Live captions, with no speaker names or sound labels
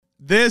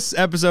This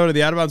episode of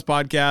the Out of Bounds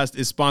podcast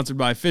is sponsored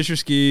by Fisher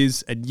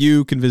Skis, and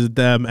you can visit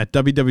them at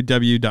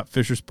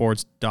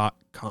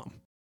www.fishersports.com.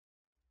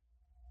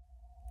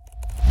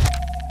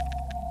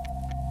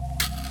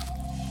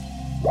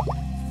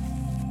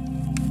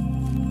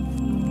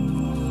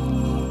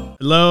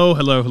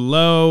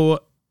 Hello.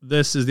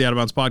 This is the Out of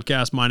Bounds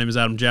podcast. My name is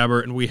Adam Jabber,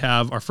 and we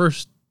have our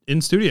first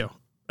in-studio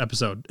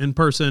episode, in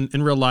person,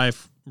 in real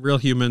life, real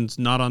humans,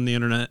 not on the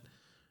internet.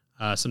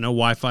 So no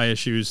Wi-Fi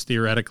issues,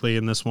 theoretically,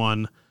 in this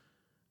one.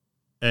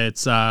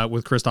 It's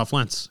with Christoph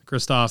Lentz.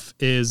 Christoph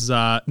is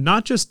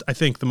not just, I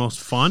think, the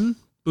most fun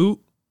boot,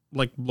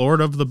 like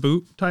Lord of the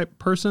Boot type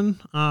person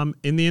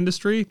in the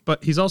industry,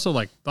 but he's also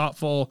like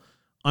thoughtful,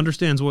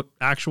 understands what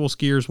actual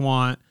skiers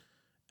want,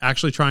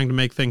 actually trying to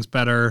make things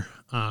better,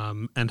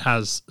 and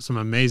has some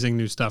amazing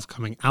new stuff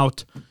coming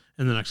out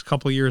in the next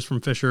couple of years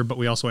from Fisher. But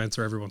we also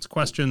answer everyone's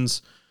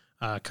questions,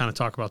 kind of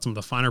talk about some of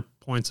the finer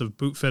points of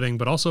boot fitting,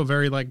 but also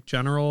very like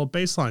general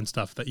baseline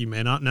stuff that you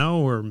may not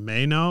know or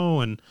may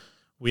know. And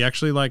we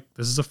actually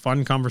this is a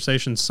fun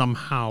conversation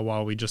somehow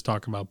while we just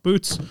talk about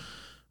boots.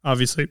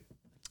 Obviously,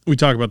 we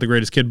talk about the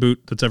greatest kid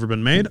boot that's ever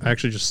been made. I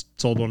actually just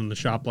sold one in the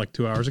shop like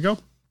 2 hours ago.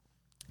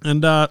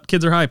 And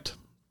kids are hyped.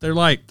 They're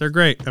light. They're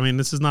great. I mean,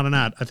 this is not an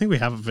ad. I think we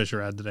have a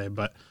Fisher ad today,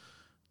 but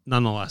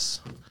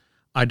nonetheless,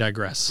 I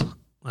digress.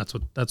 That's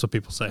what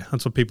people say.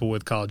 That's what people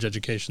with college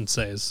education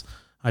say is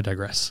I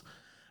digress.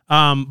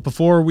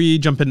 Before we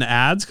jump into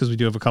ads, because we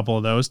do have a couple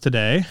of those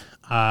today,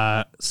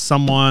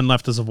 someone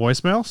left us a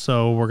voicemail,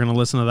 so we're going to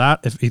listen to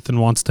that if Ethan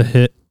wants to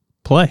hit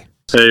play.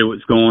 Hey,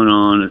 what's going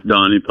on? It's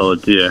Donnie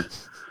Pelletier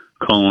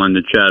calling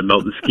to chat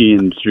about the ski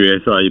industry. I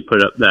saw you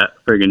put up that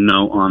friggin'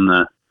 note on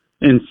the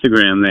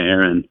Instagram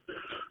there, and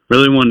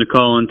really wanted to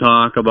call and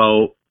talk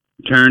about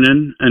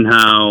turning and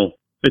how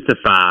it's a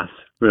fast,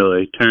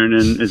 really.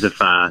 Turning is a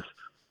fast.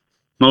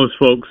 Most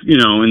folks, in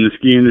the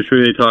ski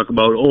industry, they talk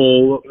about,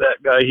 oh, look at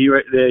that guy,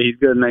 right there, he's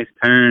got a nice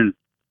turn.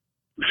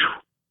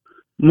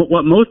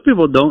 What most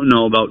people don't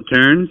know about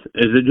turns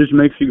is it just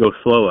makes you go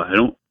slower. I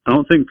don't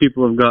think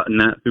people have gotten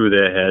that through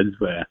their heads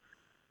where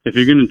if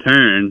you're going to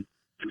turn,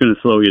 it's going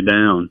to slow you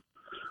down.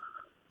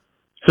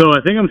 So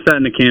I think I'm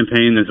starting a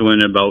campaign this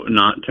winter about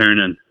not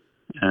turning.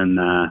 And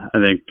I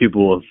think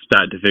people will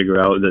start to figure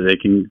out that they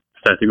can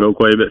start to go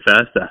quite a bit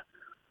faster.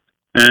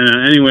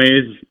 And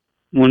anyways,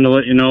 wanted to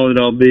let you know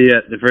that I'll be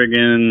at the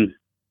friggin'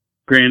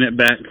 Granite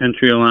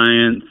Backcountry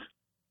Alliance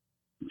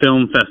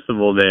Film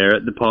Festival there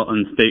at the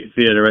Portland State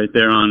Theater right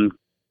there on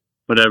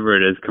whatever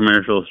it is,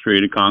 Commercial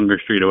Street or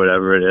Congress Street or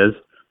whatever it is.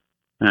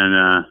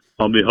 And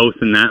I'll be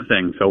hosting that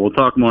thing. So we'll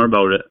talk more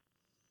about it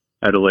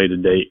at a later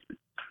date.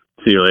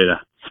 See you later.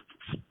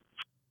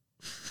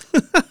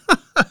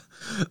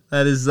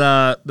 That is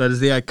the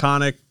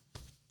iconic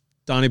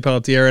Donnie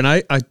Pelletier, and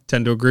I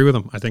tend to agree with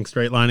him. I think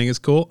straight lining is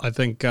cool. I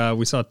think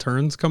we saw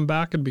turns come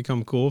back and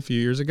become cool a few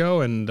years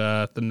ago, and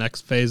the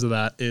next phase of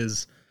that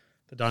is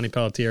the Donnie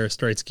Pelletier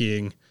straight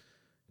skiing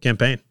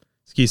campaign.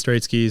 Ski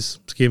straight skis,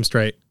 ski them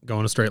straight, go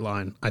in a straight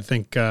line. I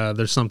think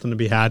there's something to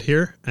be had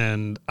here,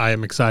 and I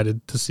am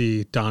excited to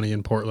see Donnie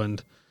in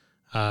Portland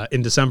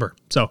in December.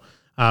 So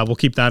we'll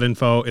keep that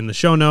info in the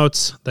show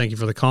notes. Thank you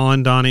for the call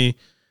in, Donnie.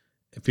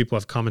 If people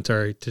have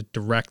commentary to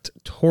direct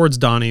towards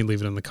Donnie,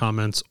 leave it in the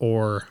comments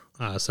or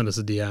send us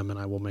a DM, and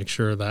I will make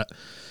sure that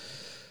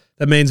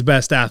Maine's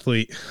best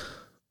athlete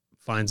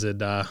finds it,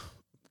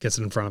 gets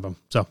it in front of him.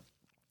 So,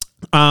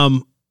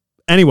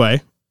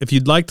 anyway, if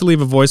you'd like to leave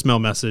a voicemail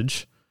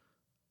message,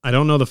 I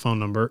don't know the phone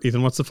number.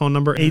 Ethan, what's the phone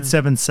number?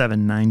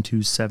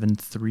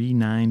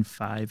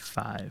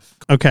 877-927-3955.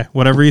 Okay,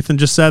 whatever Ethan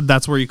just said,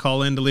 that's where you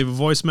call in to leave a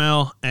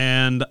voicemail.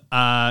 And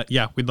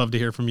yeah, we'd love to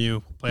hear from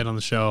you. Play it on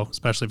the show,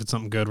 especially if it's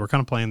something good. We're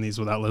kind of playing these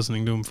without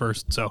listening to them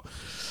first. So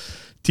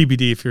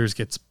TBD if yours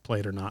gets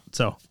played or not.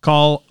 So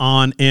call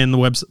on in.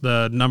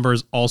 The number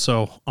is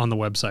also on the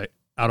website,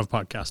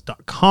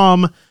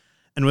 outofpodcast.com.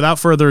 And without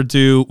further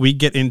ado, we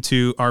get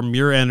into our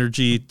Muir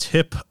Energy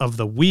tip of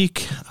the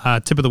week.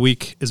 Tip of the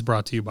week is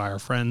brought to you by our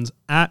friends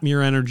at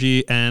Muir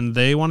Energy, and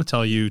they want to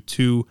tell you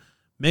to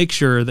make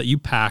sure that you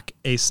pack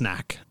a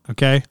snack,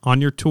 okay? On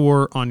your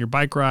tour, on your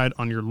bike ride,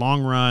 on your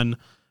long run,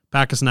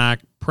 pack a snack,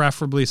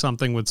 preferably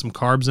something with some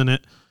carbs in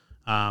it,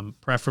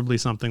 preferably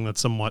something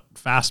that's somewhat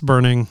fast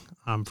burning.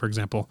 For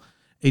example,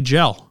 a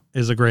gel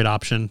is a great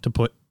option to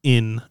put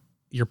in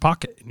your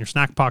pocket, in your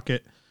snack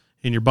pocket,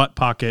 in your butt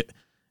pocket.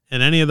 In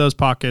any of those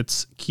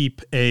pockets,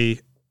 keep a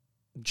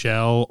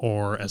gel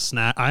or a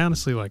snack. I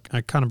honestly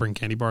I kind of bring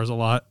candy bars a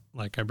lot.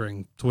 Like I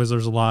bring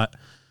Twizzlers a lot.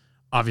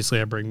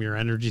 Obviously, I bring Muir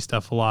Energy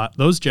stuff a lot.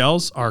 Those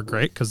gels are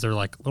great because they're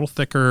like a little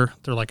thicker.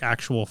 They're like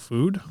actual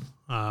food.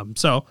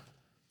 So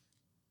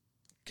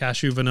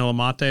cashew vanilla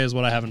mate is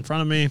what I have in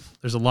front of me.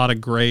 There's a lot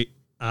of great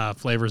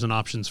flavors and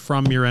options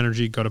from Muir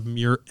Energy. Go to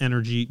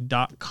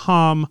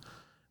MuirEnergy.com.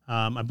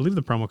 I believe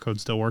the promo code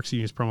still works. You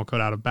can use promo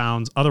code Out of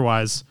Bounds.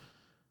 Otherwise,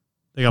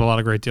 they got a lot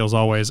of great deals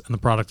always, and the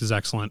product is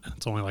excellent.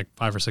 It's only like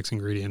 5 or 6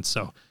 ingredients,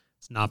 so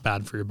it's not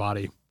bad for your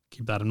body.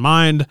 Keep that in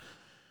mind.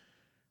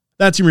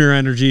 That's your Muir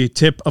Energy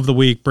tip of the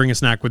week. Bring a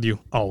snack with you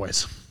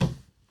always.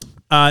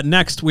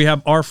 Next, we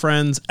have our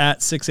friends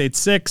at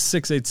 686.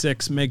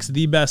 686 makes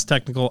the best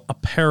technical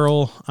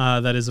apparel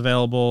that is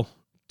available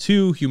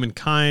to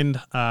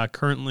humankind.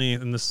 Currently,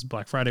 and this is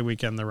Black Friday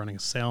weekend, they're running a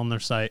sale on their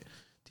site.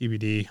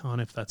 TBD on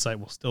if that site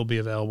will still be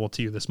available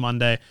to you this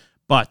Monday.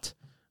 But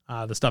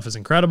the stuff is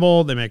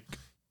incredible. They make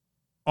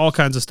all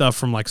kinds of stuff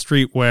from like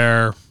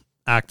streetwear,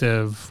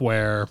 active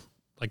wear.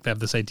 Like they have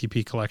this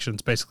ATP collection.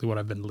 It's basically what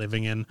I've been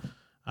living in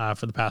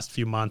for the past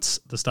few months.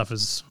 The stuff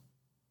is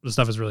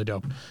really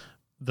dope.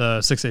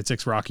 The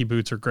 686 Rocky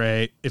boots are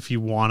great. If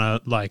you want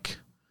to like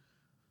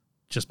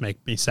just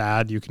make me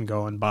sad, you can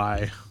go and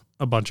buy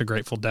a bunch of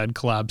Grateful Dead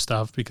collab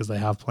stuff because they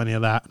have plenty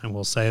of that. And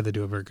we'll say they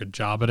do a very good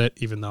job at it,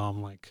 even though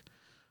I'm like,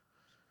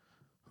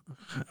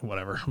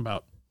 whatever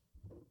about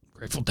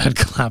Grateful Dead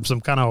collabs.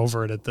 I'm kind of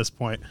over it at this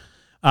point.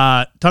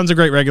 Tons of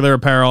great regular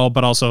apparel,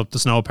 but also the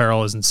snow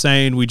apparel is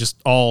insane. We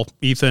just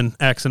Ethan,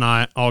 X, and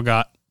I all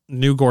got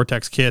new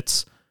Gore-Tex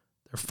kits.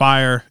 They're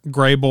fire.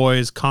 Gray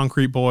Boys,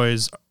 Concrete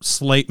Boys,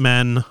 Slate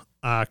Men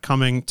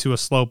coming to a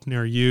slope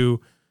near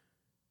you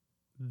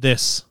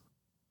this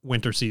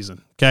winter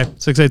season. Okay,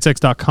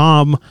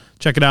 686.com.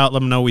 Check it out. Let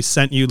them know we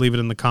sent you. Leave it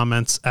in the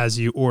comments as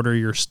you order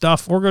your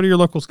stuff, or go to your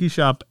local ski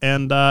shop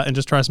and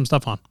just try some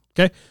stuff on.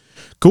 Okay,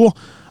 cool.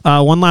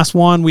 One last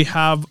one. We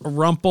have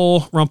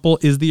Rumpel.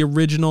 Rumpel is the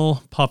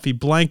original puffy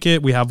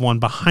blanket. We have one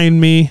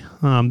behind me.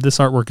 This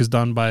artwork is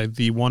done by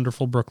the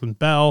wonderful Brooklyn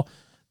Bell.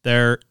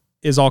 There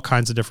is all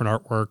kinds of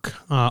different artwork,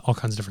 all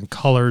kinds of different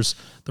colors.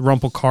 The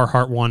Rumpel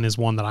Carhartt one is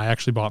one that I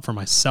actually bought for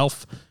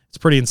myself. It's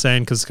pretty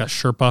insane because it's got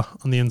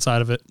Sherpa on the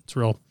inside of it. It's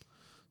real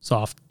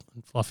soft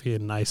and fluffy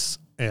and nice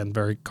and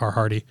very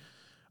Carhartty.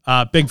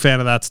 Big fan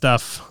of that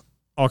stuff.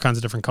 All kinds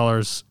of different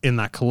colors in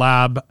that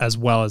collab, as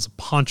well as a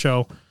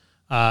poncho.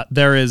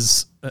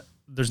 There's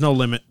no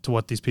limit to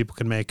what these people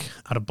can make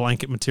out of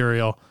blanket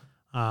material.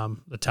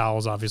 The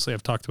towels, obviously,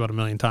 I've talked about a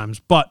million times,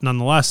 but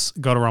nonetheless,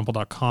 go to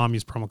rumpel.com,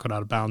 use promo code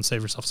OUTOFBOUNDS,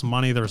 save yourself some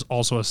money. There's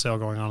also a sale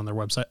going on their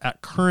website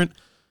at current.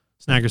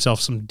 Snag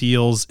yourself some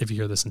deals if you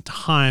hear this in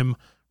time,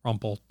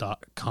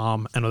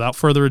 rumpel.com. And without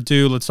further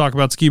ado, let's talk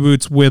about ski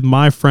boots with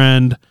my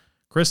friend,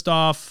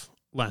 Christoph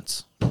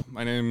Lentz.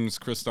 My name is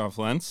Christoph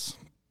Lentz,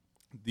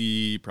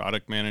 the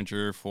product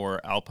manager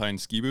for Alpine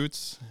Ski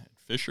Boots at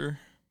Fischer,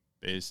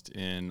 based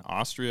in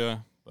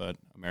Austria, but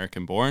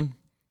American-born.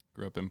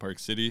 Grew up in Park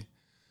City.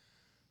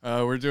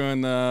 We're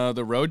doing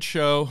the road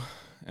show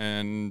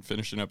and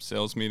finishing up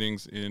sales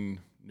meetings in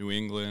New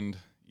England,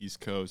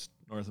 East Coast,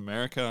 North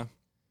America.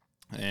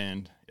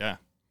 And, yeah,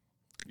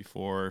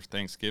 before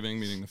Thanksgiving,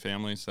 meeting the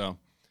family. So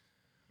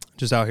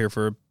just out here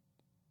for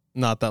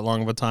not that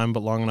long of a time,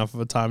 but long enough of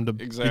a time to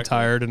be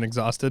tired and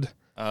exhausted.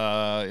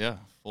 Yeah,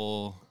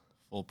 full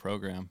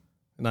program.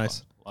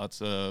 Nice.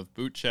 Lots of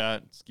boot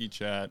chat, ski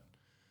chat.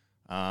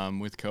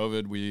 With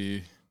COVID,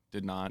 we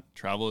did not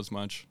travel as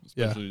much,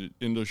 especially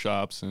into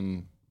shops,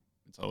 and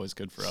it's always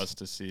good for us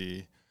to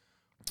see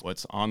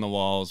what's on the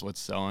walls, what's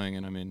selling,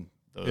 and I mean,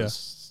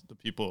 the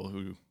people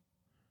who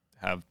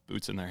have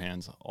boots in their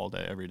hands all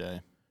day, every day,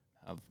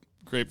 have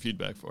great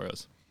feedback for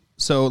us.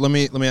 So let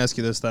me ask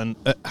you this then.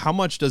 How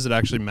much does it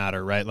actually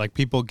matter, right? Like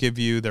people give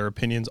you their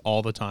opinions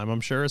all the time,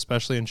 I'm sure,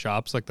 especially in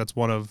shops. Like that's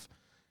one of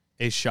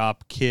a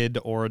shop kid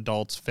or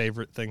adult's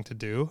favorite thing to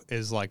do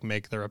is like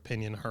make their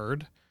opinion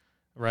heard,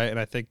 right? And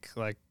I think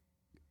like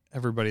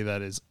everybody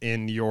that is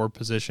in your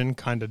position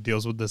kind of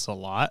deals with this a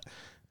lot.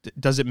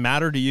 Does it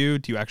matter to you?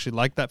 Do you actually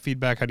like that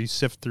feedback? How do you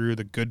sift through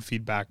the good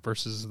feedback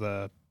versus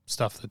the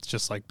stuff that's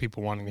just like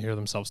people wanting to hear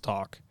themselves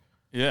talk?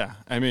 Yeah,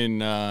 I mean,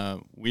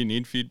 we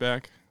need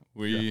feedback.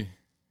 We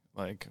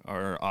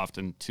are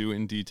often too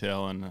in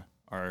detail and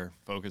are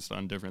focused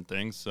on different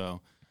things. So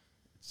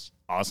it's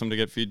awesome to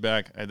get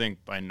feedback. I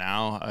think by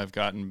now I've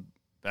gotten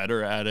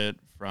better at it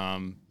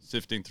from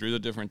sifting through the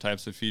different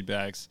types of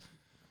feedbacks.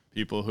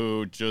 People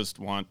who just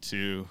want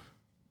to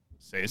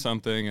say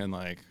something and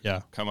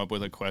come up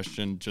with a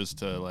question just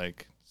to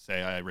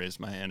say I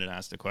raised my hand and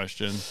asked a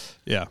question.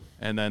 Yeah.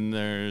 And then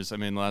there's, the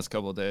last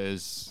couple of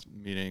days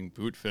meeting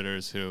boot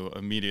fitters who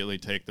immediately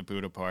take the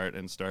boot apart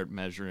and start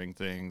measuring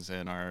things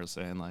and are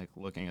saying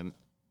looking at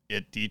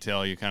it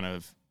detail,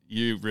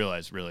 you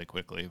realize really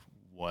quickly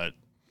what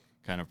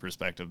kind of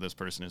perspective this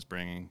person is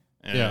bringing.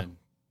 And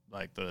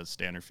the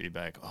standard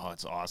feedback, oh,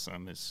 it's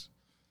awesome.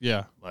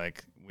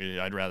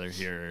 I'd rather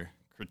hear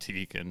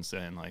critique and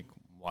saying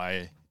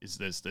why is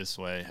this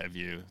way? Have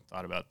you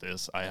thought about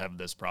this? I have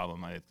this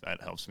problem.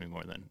 That helps me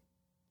more than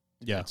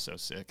it's so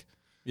sick.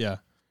 Yeah.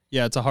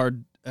 Yeah.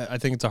 I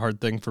think it's a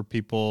hard thing for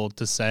people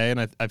to say.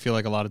 And I feel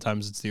like a lot of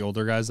times it's the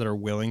older guys that are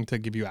willing to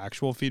give you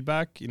actual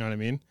feedback. You know what I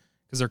mean?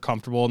 Because they're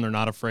comfortable and they're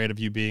not afraid of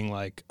you being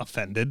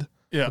offended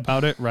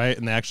about it. Right.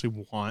 And they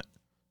actually want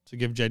to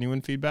give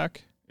genuine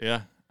feedback.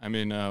 Yeah.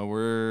 When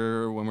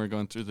we're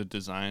going through the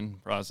design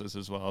process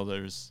as well,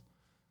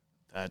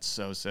 that's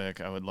so sick.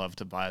 I would love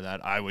to buy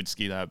that. I would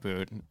ski that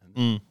boot.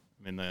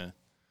 The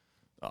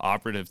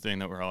operative thing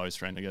that we're always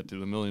trying to get to,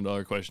 the $1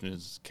 million question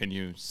is, can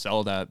you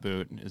sell that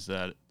boot? Is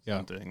that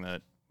something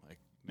that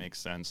makes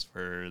sense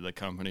for the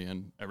company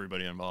and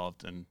everybody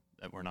involved, and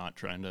that we're not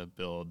trying to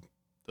build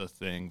the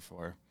thing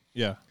for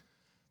Yeah.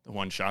 the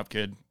one shop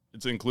kid.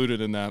 It's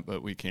included in that,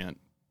 but we can't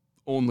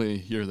only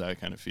hear that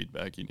kind of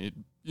feedback. You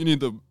need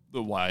the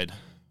wide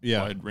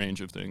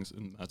range of things,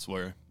 and that's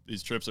where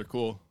these trips are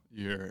cool.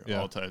 You hear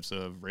all types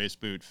of race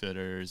boot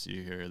fitters.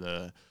 You hear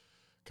the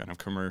kind of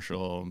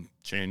commercial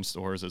chain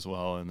stores as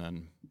well, and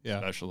then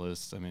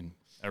specialists. I mean,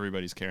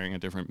 everybody's carrying a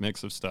different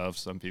mix of stuff.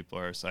 Some people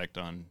are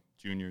psyched on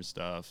junior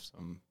stuff.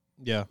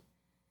 Yeah,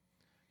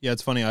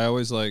 it's funny. I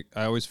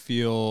always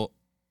feel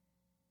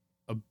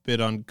a bit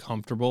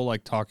uncomfortable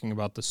like talking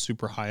about the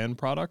super high end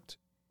product,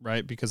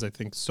 right? Because I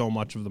think so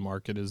much of the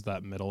market is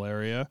that middle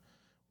area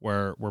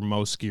where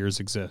most skiers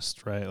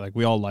exist, right? Like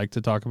we all like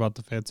to talk about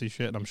the fancy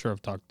shit, and I'm sure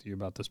I've talked to you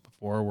about this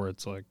before, where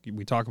it's like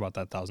we talk about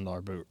that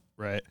 $1,000 boot,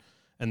 right?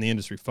 And the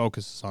industry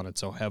focuses on it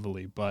so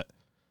heavily, but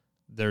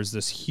there's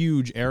this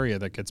huge area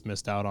that gets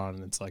missed out on,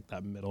 and it's like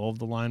that middle of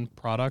the line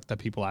product that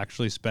people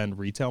actually spend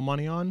retail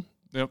money on.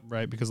 Yep.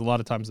 Right? Because a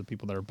lot of times the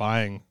people that are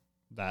buying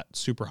that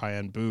super high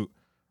end boot,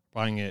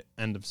 buying it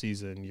end of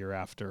season, year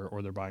after,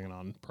 or they're buying it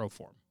on pro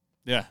form.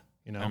 Yeah.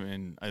 You know? I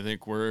mean, I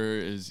think we're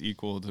as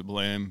equal to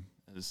blame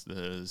as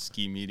the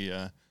ski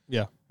media.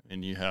 Yeah.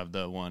 And you have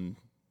the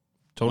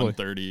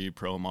 130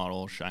 pro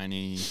model,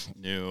 shiny,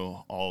 new,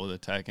 all of the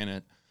tech in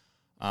it.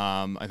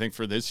 I think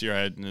for this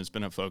year, it's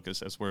been a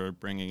focus as we're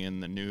bringing in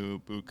the new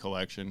boot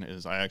collection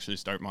is I actually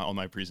start all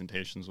my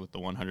presentations with the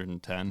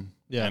 110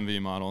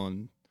 MV model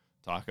and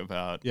talk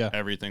about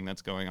everything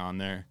that's going on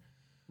there.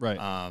 Right.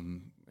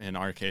 In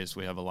our case,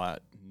 we have a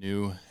lot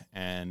new,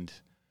 and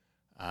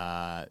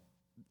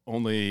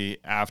only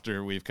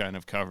after we've kind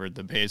of covered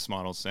the base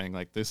model saying,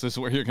 like, this is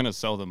where you're going to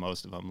sell the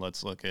most of them.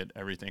 Let's look at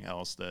everything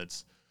else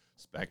that's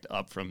spec'd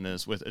up from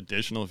this with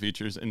additional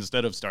features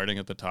instead of starting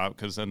at the top,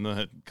 because then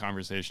the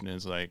conversation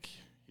is like,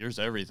 here's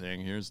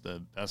everything. Here's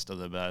the best of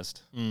the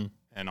best.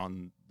 And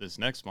on this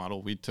next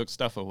model, we took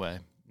stuff away.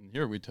 And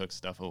here we took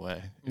stuff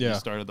away. We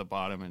started at the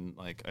bottom, and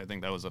like I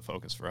think that was a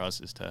focus for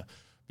us, is to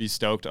be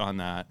stoked on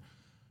that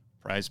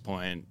price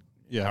point,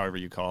 however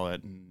you call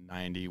it,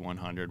 90,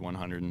 100,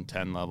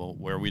 110 level,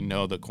 where we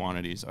know the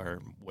quantities are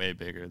way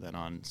bigger than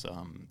on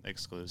some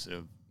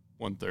exclusive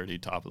 130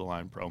 top of the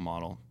line pro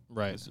model.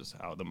 Right. It's just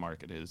how the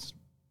market is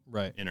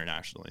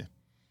internationally.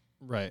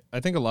 Right. I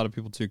think a lot of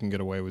people too can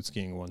get away with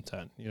skiing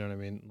 110. You know what I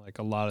mean? Like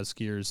a lot of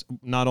skiers,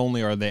 not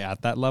only are they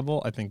at that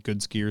level, I think good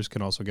skiers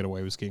can also get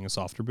away with skiing a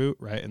softer boot,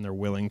 right? And they're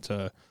willing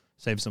to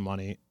save some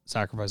money,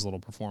 sacrifice a little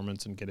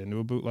performance, and get into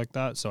a boot like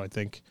that. So I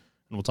think,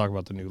 and we'll talk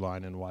about the new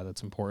line and why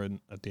that's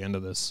important at the end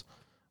of this.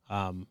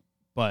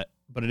 But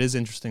it is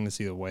interesting to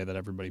see the way that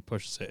everybody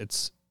pushes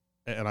it.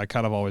 And I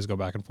kind of always go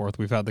back and forth.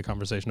 We've had the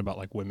conversation about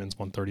like women's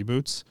 130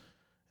 boots.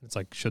 It's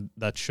like should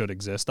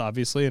exist,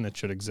 obviously, and it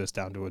should exist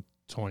down to a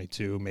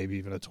 22, maybe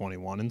even a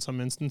 21 in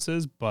some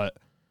instances. But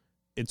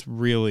it's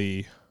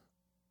really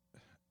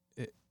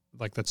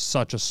like that's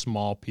such a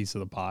small piece of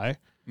the pie.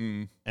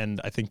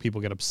 And I think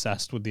people get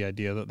obsessed with the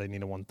idea that they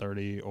need a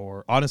 130,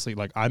 or honestly,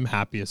 like I'm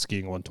happiest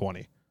skiing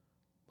 120.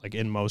 Like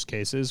in most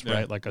cases,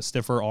 right? Like a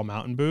stiffer all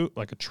mountain boot,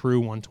 like a true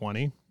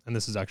 120. And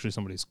this is actually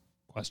somebody's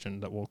question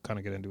that we'll kind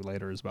of get into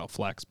later, is about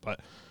flex,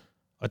 but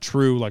a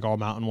true like all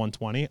mountain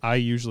 120, I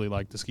usually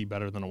like to ski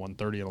better than a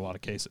 130 in a lot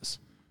of cases.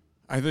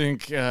 I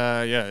think,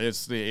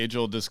 it's the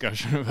age-old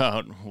discussion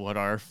about what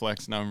are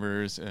flex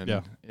numbers,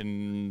 and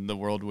in the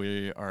world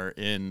we are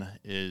in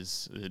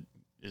is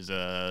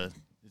a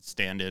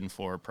stand-in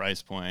for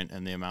price point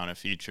and the amount of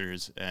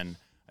features. And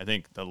I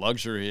think the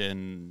luxury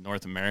in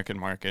North American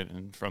market,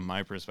 and from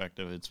my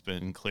perspective, it's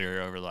been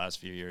clear over the last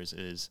few years,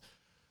 is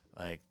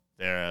like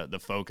the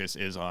focus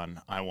is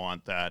on, I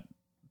want that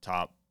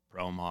top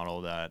pro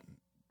model, that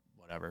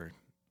whatever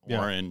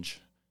orange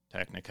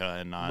Technica,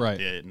 and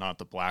not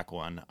the black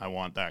one. I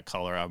want that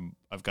color.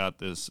 I've got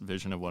this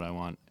vision of what I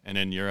want. And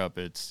in Europe,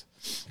 it's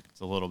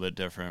a little bit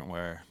different,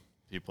 where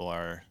people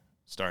are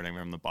starting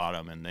from the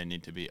bottom and they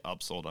need to be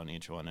upsold on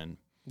each one. And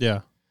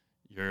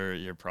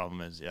your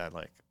problem is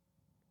like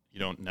you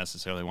don't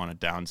necessarily want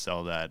to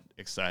downsell that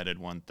excited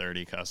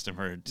 130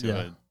 customer to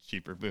a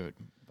cheaper boot,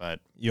 but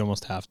you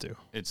almost have to.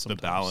 It's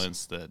sometimes the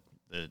balance that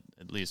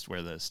at least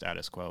where the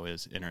status quo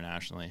is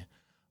internationally.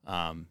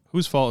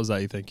 Whose fault is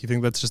that, you think? You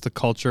think that's just the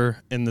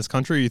culture in this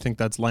country? Or you think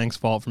that's Lang's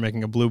fault for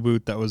making a blue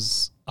boot that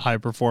was high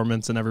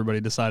performance and everybody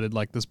decided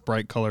like this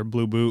bright color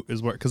blue boot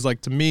is what? Because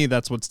like to me,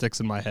 that's what sticks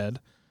in my head,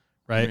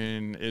 right? I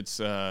mean,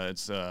 it's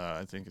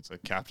I think it's a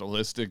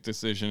capitalistic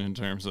decision in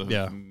terms of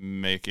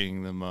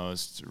making the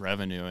most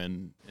revenue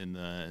in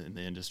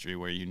the industry,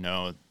 where if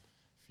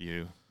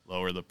you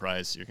lower the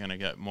price, you're going to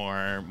get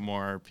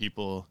more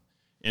people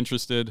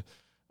interested.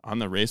 On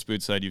the race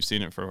boot side,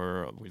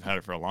 we've had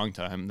it for a long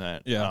time,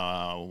 that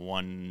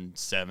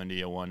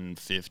 170, a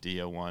 150,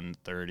 a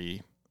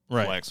 130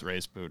 flex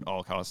race boot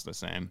all cost the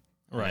same.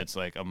 Right. And it's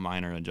like a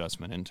minor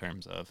adjustment in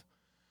terms of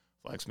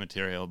flex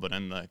material. But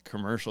in the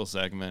commercial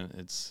segment,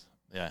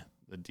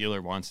 the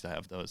dealer wants to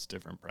have those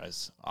different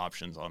price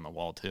options on the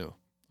wall too.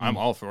 I'm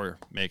all for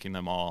making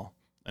them all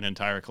an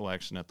entire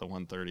collection at the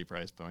 130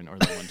 price point or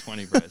the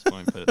 120 price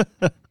point,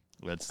 but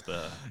That's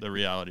the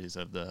realities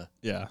of the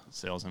Yeah.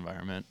 sales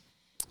environment.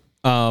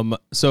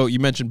 So you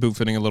mentioned boot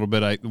fitting a little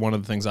bit. One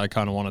of the things I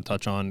kind of want to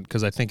touch on,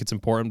 because I think it's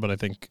important, but I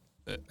think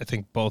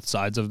both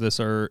sides of this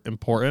are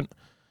important.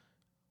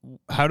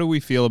 How do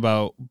we feel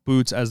about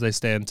boots as they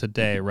stand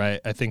today,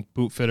 right? I think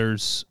boot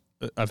fitters,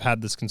 I've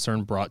had this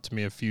concern brought to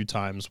me a few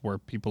times where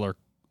people are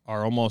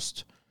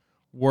almost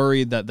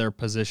worried that their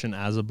position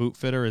as a boot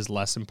fitter is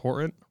less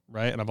important,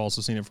 right? And I've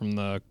also seen it from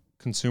the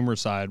consumer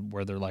side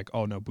where they're like,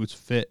 oh no, boots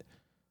fit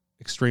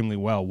extremely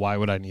well. Why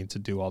would I need to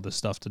do all this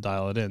stuff to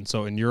dial it in?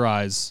 So in your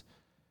eyes,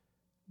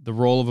 the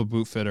role of a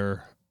boot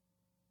fitter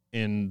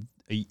in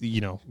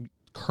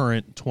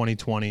current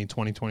 2020,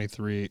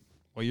 2023,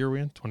 what year are we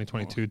in?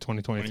 2022,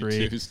 2023.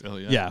 22 still,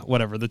 Yeah,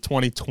 whatever, the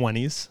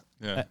 2020s.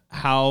 Yeah.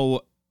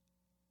 How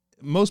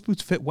most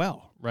boots fit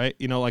well, right?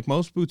 Like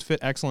most boots fit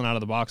excellent out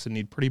of the box and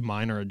need pretty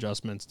minor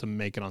adjustments to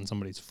make it on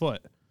somebody's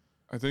foot.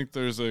 I think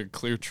there's a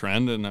clear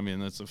trend, and I mean,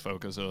 that's the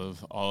focus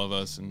of all of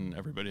us and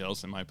everybody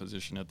else in my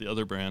position at the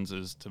other brands,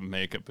 is to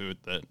make a boot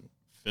that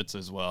fits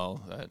as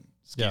well, that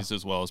skis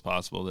as well as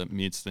possible, that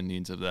meets the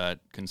needs of that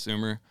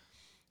consumer.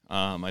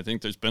 I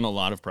think there's been a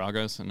lot of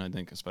progress, and I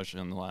think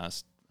especially in the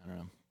last,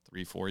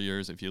 3-4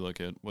 years, if you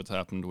look at what's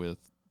happened with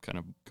kind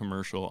of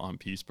commercial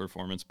on-piece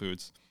performance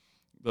boots,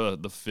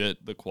 the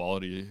fit, the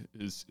quality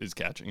is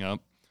catching up.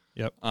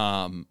 Yep.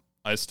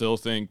 I still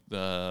think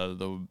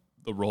the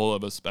role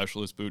of a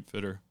specialist boot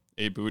fitter,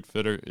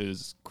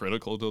 is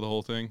critical to the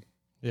whole thing.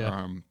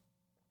 Yeah.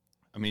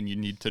 I mean, you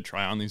need to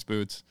try on these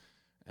boots,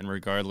 and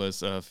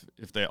regardless of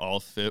if they all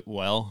fit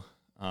well,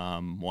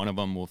 one of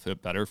them will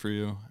fit better for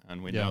you.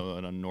 And we know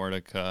that a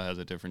Nordica has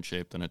a different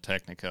shape than a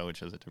Technica, which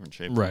has a different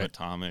shape from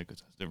Atomic,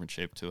 which has a different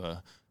shape to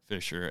a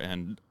Fisher.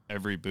 And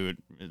every boot,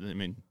 I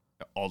mean,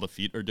 all the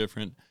feet are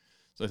different.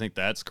 So I think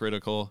that's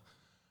critical.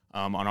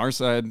 On our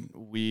side,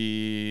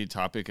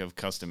 topic of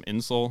custom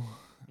insole.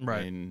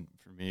 Right. I mean,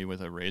 for me,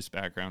 with a race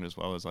background as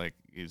well, as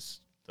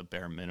is the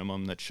bare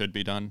minimum that should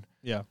be done.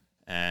 Yeah.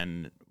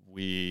 And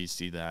we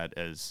see that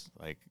as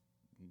like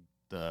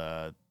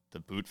the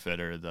boot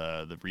fitter,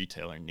 the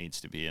retailer needs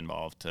to be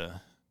involved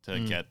to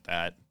get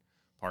that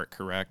part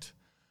correct.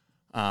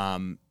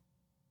 And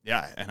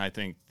I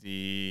think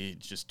the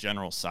just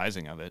general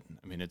sizing of it,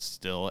 I mean, it's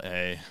still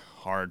a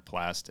hard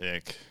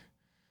plastic,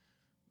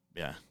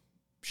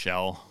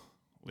 shell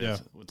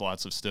with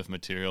lots of stiff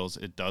materials.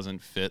 It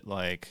doesn't fit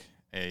like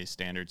a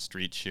standard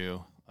street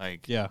shoe.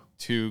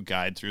 To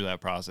guide through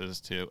that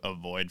process to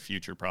avoid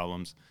future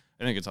problems,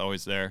 I think it's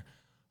always there.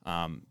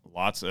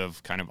 Lots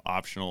of kind of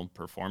optional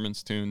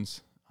performance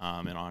tunes.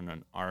 And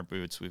on our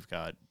boots, we've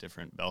got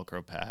different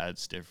Velcro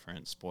pads,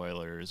 different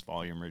spoilers,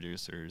 volume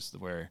reducers,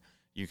 where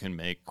you can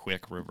make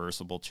quick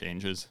reversible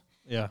changes.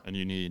 Yeah. And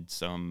you need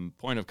some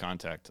point of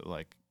contact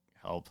to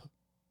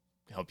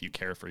help you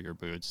care for your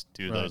boots,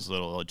 do those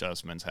little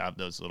adjustments, have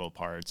those little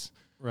parts.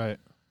 Right.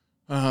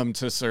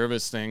 To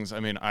service things. I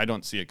mean, I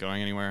don't see it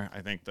going anywhere.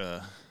 I think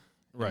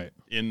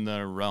in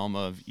the realm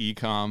of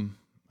e-com,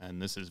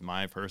 and this is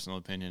my personal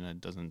opinion,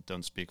 it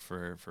don't speak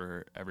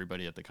for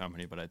everybody at the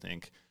company, but I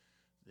think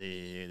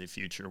the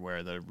future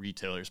where the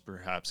retailer's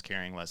perhaps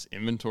carrying less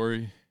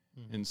inventory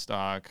in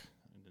stock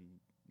and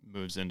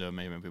moves into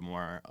maybe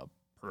more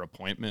per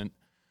appointment.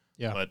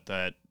 Yeah. But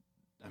that,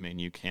 I mean,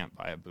 you can't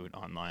buy a boot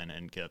online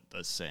and get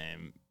the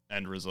same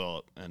end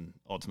result and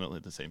ultimately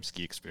the same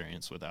ski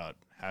experience without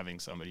having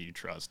somebody you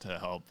trust to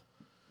help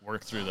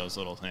work through those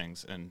little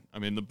things. And I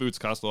mean, the boots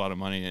cost a lot of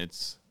money.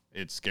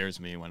 It scares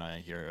me when I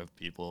hear of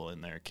people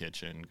in their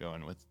kitchen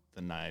going with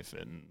the knife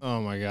and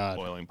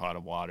boiling pot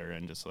of water,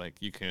 and just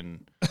you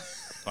can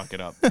fuck it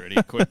up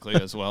pretty quickly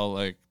as well.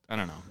 I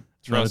don't know.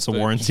 It's a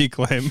warranty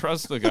claim.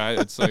 Trust the guy.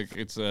 It's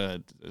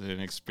an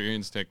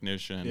experienced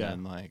technician,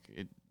 and I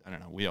don't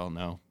know. We all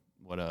know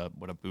what a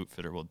boot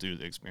fitter will do to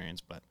the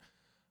experience, but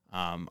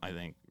I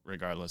think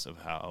regardless of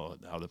how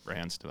the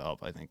brands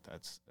develop, I think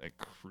that's a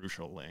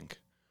crucial link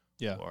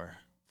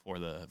for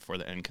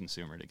the end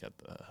consumer to get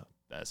the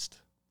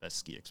best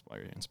ski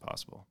experience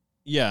possible.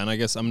 Yeah, and I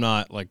guess I'm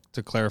not,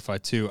 to clarify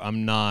too,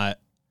 I'm not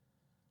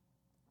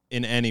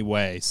in any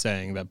way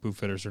saying that boot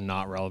fitters are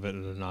not relevant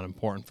and are not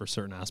important for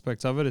certain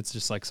aspects of it. It's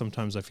just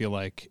sometimes I feel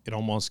like it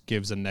almost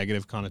gives a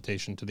negative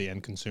connotation to the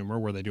end consumer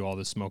where they do all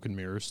this smoke and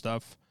mirrors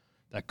stuff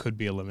that could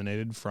be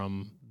eliminated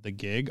from the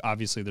gig.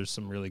 Obviously, there's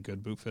some really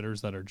good boot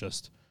fitters that are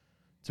just,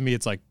 to me,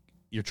 it's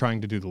you're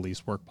trying to do the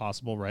least work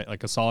possible, right?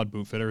 A solid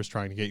boot fitter is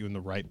trying to get you in the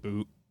right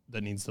boot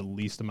that needs the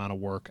least amount of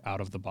work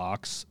out of the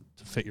box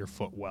to fit your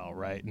foot well,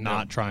 right?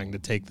 Not trying to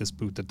take this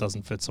boot that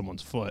doesn't fit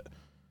someone's foot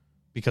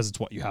because it's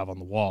what you have on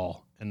the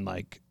wall and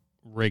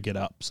rig it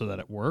up so that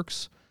it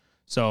works.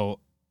 So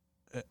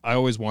I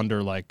always wonder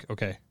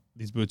okay,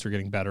 these boots are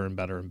getting better and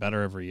better and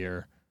better every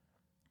year.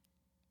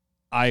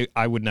 I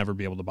would never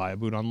be able to buy a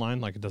boot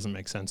online. It doesn't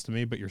make sense to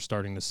me, but you're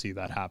starting to see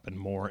that happen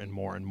more and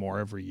more and more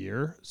every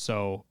year.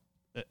 So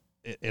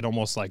it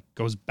almost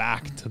goes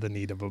back to the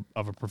need of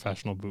a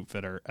professional boot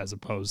fitter as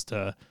opposed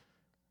to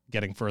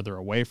getting further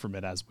away from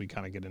it as we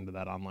kind of get into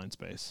that online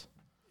space.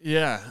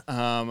 Yeah.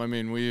 I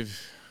mean, we've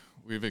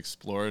we've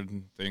explored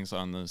things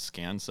on the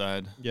scan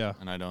side. Yeah.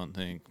 And I don't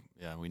think,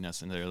 we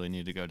necessarily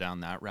need to go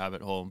down that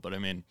rabbit hole. But I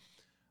mean,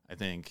 I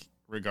think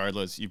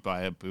regardless, you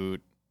buy a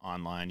boot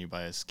online, you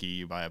buy a ski,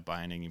 you buy a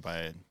binding, you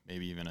buy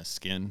maybe even a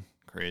skin,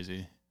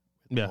 crazy,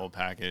 with the whole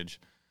package.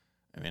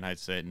 I mean, I'd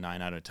say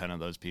 9 out of 10 of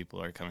those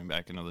people are coming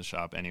back into the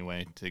shop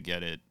anyway to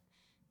get it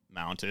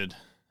mounted.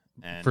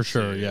 And for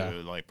sure,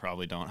 like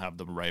probably don't have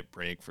the right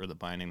brake for the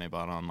binding they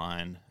bought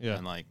online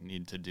and like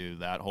need to do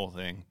that whole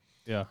thing.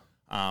 Yeah.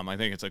 I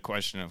think it's a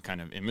question of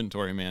kind of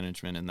inventory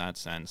management in that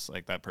sense.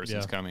 Like that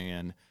person's coming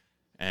in,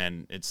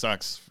 and it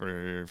sucks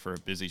for a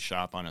busy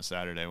shop on a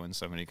Saturday when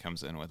somebody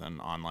comes in with an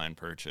online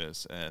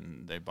purchase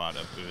and they bought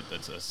a boot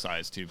that's a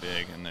size too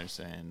big and they're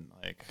saying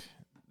like,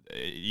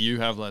 you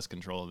have less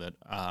control of it.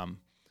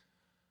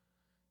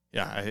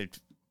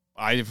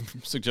 I've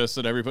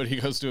suggested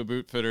everybody goes to a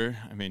boot fitter.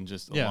 I mean,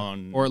 just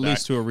alone. Or at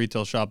least to a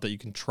retail shop that you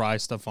can try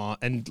stuff on.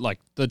 And like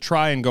the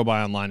try and go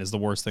buy online is the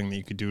worst thing that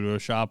you could do to a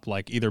shop.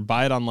 Like either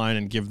buy it online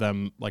and give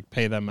them, like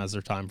pay them as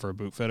their time for a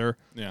boot fitter,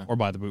 or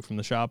buy the boot from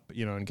the shop,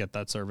 and get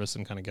that service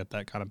and kind of get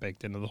that kind of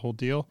baked into the whole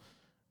deal.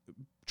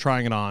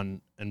 Trying it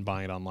on and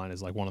buying it online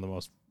is like one of the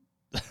most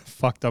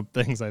fucked up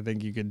things I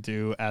think you could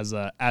do as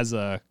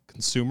a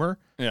consumer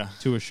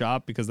to a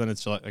shop, because then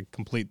it's like a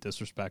complete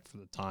disrespect for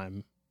the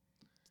time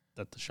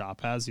that the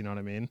shop has, you know what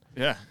I mean?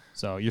 Yeah.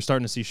 So you're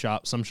starting to see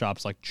some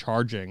shops like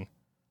charging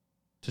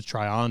to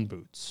try on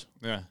boots.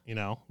 Yeah.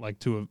 Like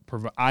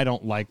I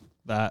don't like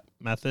that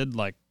method.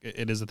 Like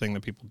it is a thing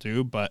that people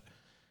do, but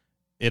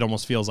it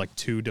almost feels like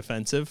too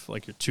defensive.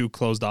 Like you're too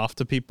closed off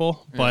to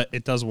people, but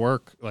it does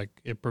work. Like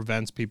it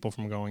prevents people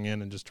from going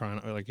in and just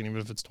trying to, like, even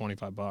if it's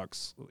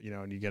 $25,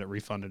 and you get it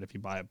refunded if you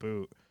buy a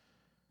boot.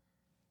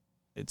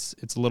 It's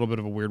a little bit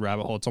of a weird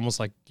rabbit hole. It's almost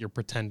like you're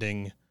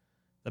pretending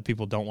that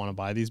people don't want to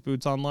buy these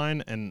boots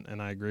online.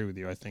 And I agree with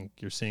you. I think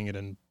you're seeing it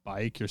in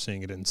bike, you're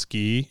seeing it in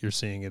ski, you're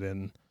seeing it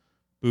in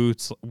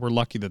boots. We're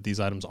lucky that these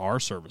items are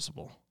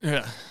serviceable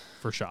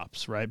for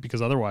shops, right?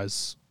 Because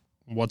otherwise,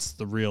 what's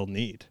the real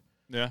need?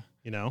 Yeah.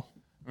 I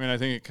mean, I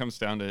think it comes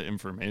down to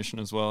information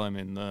as well. I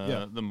mean,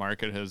 the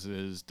market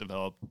is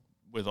developed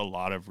with a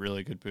lot of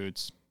really good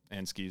boots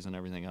and skis and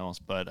everything else.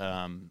 But,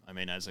 I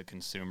mean, as a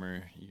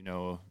consumer,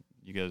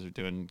 you guys are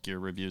doing gear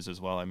reviews as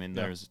well. I mean,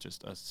 there's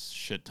just a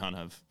shit ton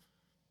of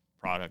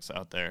products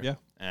out there. Yeah.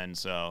 And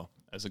so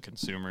as a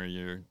consumer,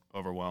 you're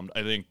overwhelmed.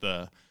 I think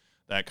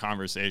that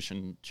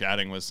conversation,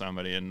 chatting with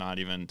somebody and not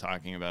even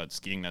talking about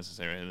skiing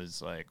necessarily,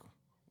 is like,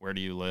 where do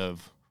you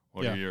live?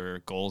 What are your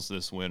goals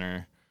this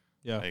winter?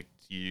 Yeah. Like,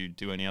 do you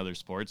do any other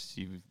sports?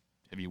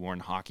 Have you worn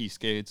hockey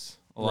skates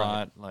a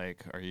lot?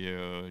 Like, do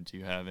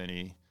you have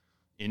any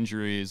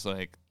injuries?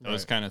 Like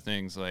those kind of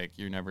things, like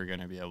you're never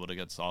going to be able to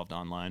get solved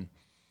online.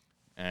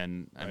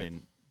 And I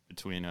mean,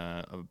 between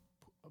a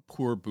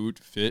poor boot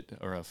fit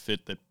or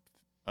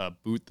a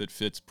boot that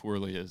fits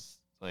poorly is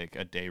like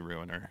a day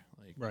ruiner.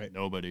 Like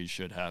nobody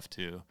should have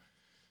to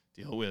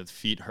deal with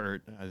feet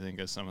hurt. I think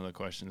as some of the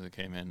questions that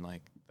came in,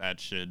 like that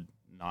should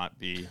not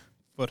be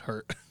foot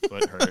hurt.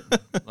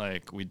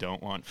 Like we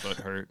don't want foot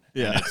hurt.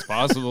 Yeah. And it's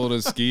possible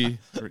to ski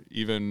or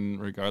even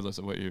regardless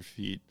of what your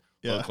feet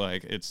look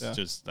like. It's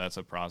just, that's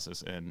a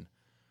process. And,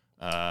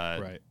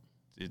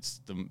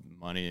 it's the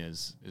money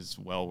is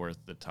well worth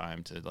the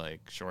time to like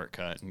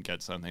shortcut and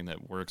get something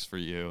that works for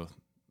you.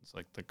 It's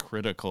like the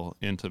critical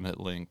intimate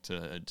link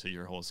to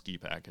your whole ski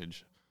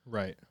package.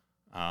 Right.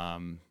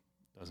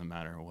 Doesn't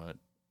matter what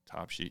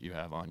top sheet you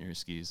have on your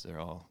skis, they're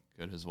all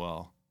good as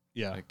well.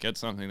 Yeah. Like get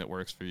something that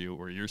works for you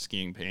where you're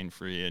skiing pain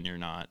free and you're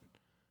not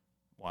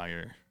while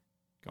you're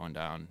going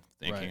down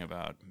thinking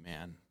about,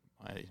 man,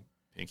 my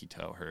pinky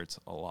toe hurts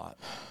a lot.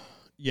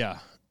 Yeah.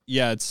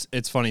 Yeah,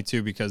 it's funny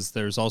too, because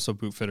there's also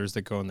boot fitters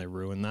that go and they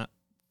ruin that,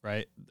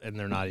 right? And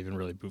they're not even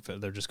really boot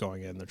fit. They're just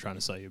going in, they're trying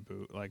to sell you a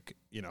boot, like,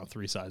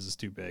 3 sizes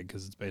too big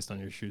because it's based on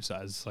your shoe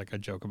size. Like I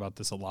joke about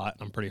this a lot,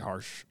 and I'm pretty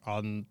harsh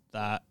on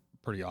that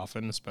pretty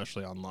often,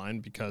 especially online,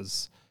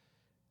 because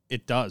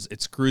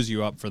it screws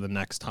you up for the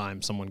next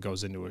time someone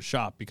goes into a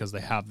shop, because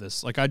they have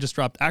this, like I just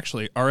dropped,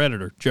 actually, our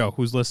editor, Joe,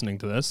 who's listening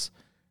to this,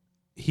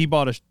 he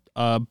bought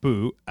a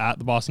boot at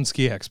the Boston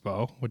Ski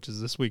Expo, which is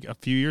this week, a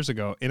few years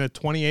ago, in a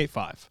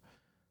 28.5.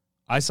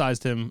 I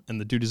sized him, and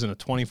the dude is in a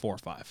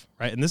 24.5,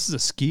 right? And this is a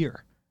skier.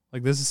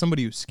 Like, this is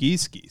somebody who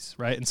skis,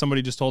 right? And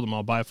somebody just told him,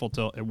 I'll buy a full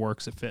tilt. It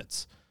works. It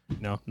fits.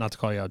 Not to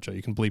call you out, Joe.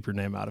 You can bleep your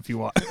name out if you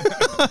want.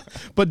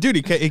 But, dude,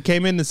 he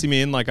came in to see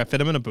me, and, like, I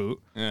fit him in a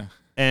boot. Yeah.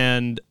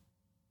 And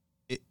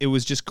it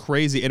was just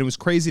crazy. And it was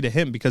crazy to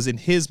him because in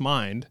his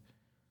mind,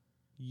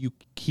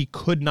 he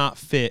could not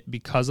fit,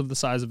 because of the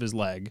size of his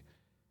leg,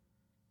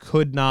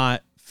 could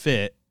not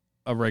fit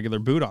a regular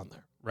boot on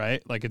there,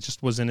 right? Like it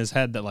just was in his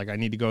head that like I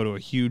need to go to a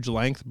huge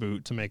length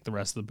boot to make the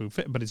rest of the boot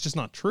fit, but it's just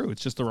not true.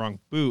 It's just the wrong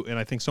boot. And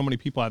I think so many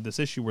people have this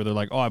issue where they're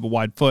like, oh, I have a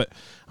wide foot,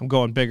 I'm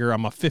going bigger,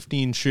 I'm a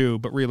 15 shoe,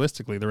 but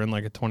realistically they're in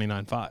like a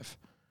 29.5.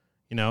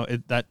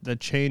 That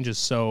change is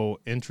so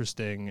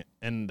interesting,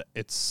 and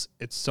it's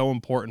so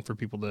important for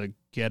people to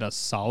get a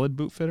solid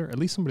boot fitter, at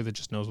least somebody that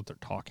just knows what they're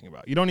talking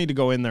about. You don't need to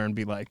go in there and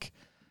be like,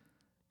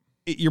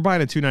 you're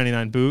buying a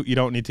 $299 boot. You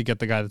don't need to get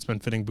the guy that's been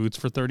fitting boots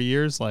for 30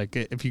 years. Like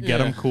if you get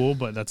them, cool,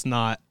 but it's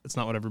not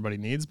what everybody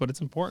needs. But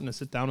it's important to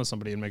sit down with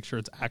somebody and make sure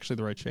it's actually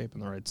the right shape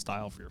and the right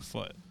style for your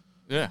foot.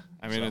 Yeah.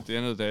 I mean, at the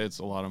end of the day, it's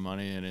a lot of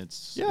money, and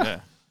it's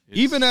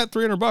even at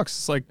 $300,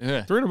 it's like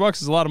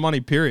 $300 is a lot of money,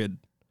 period.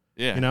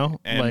 Yeah. You know,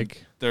 and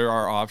like there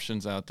are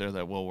options out there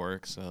that will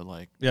work. So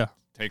like,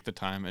 take the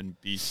time and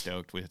be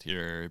stoked with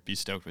your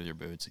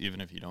boots,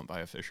 even if you don't buy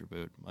a Fisher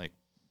boot. Like,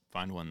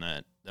 find one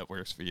that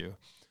works for you.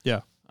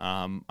 Yeah.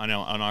 I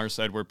know on our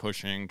side we're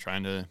trying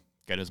to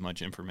get as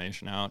much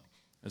information out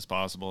as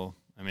possible.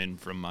 I mean,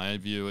 from my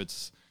view,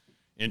 it's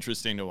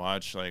interesting to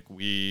watch. Like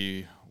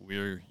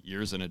we're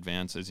years in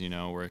advance, as you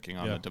know, working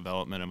on the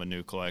development of a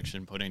new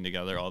collection, putting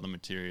together all the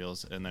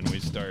materials, and then we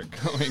start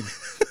going.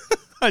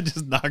 I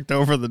just knocked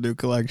over the new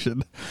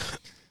collection.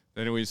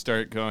 Then we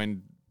start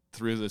going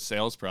through the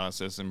sales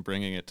process and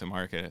bringing it to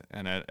market,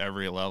 and at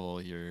every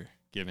level, you're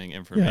giving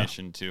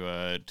information to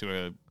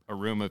a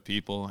room of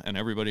people, and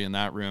everybody in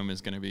that room is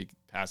going to be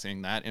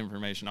passing that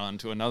information on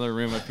to another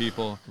room of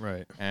people.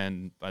 Right.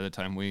 And by the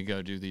time we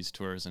go do these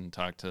tours and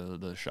talk to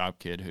the shop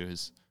kid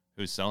who's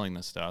selling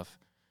the stuff,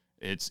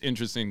 it's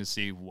interesting to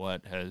see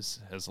what has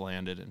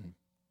landed.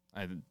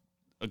 And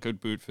a good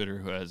boot fitter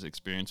who has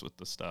experience with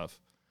the stuff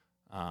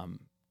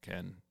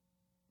can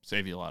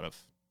save you a lot of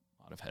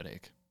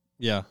headache.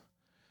 Yeah.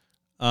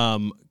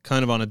 Kind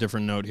of on a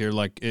different note here,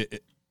 like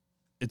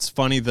it's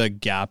funny the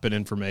gap in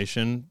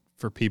information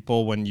for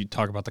people when you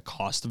talk about the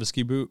cost of a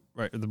ski boot,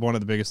 right? One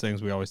of the biggest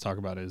things we always talk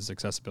about is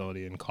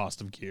accessibility and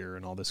cost of gear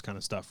and all this kind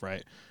of stuff,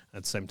 right?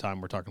 At the same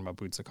time, we're talking about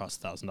boots that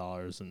cost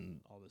 $1,000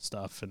 and all this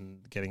stuff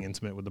and getting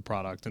intimate with the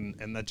product,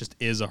 and that just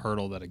is a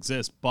hurdle that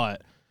exists.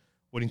 But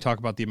when you talk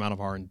about the amount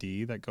of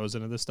R&D that goes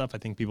into this stuff, I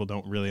think people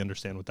don't really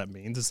understand what that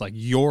means. It's like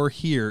you're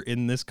here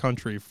in this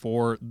country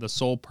for the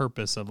sole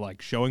purpose of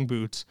like showing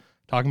boots,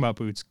 talking about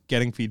boots,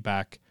 getting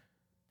feedback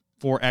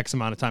for X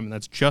amount of time, and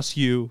that's just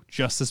you,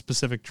 just a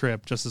specific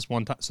trip, just this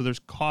one time. So there's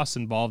costs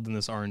involved in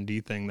this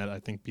R&D thing that I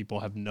think people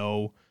have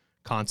no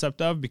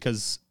concept of,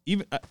 because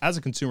even as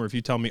a consumer, if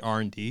you tell me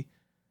R&D,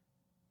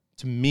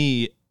 to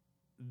me,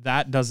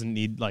 that doesn't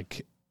need,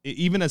 like,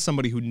 even as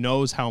somebody who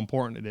knows how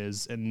important it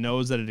is and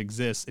knows that it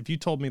exists, if you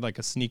told me like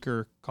a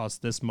sneaker costs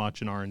this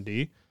much in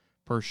R&D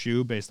per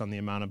shoe based on the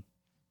amount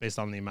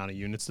of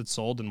units that's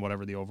sold and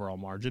whatever the overall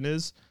margin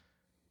is,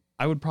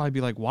 I would probably be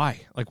like,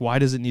 why? Like, why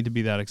does it need to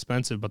be that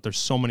expensive? But there's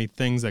so many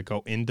things that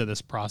go into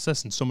this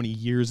process and so many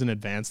years in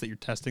advance that you're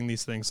testing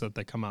these things so that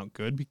they come out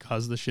good,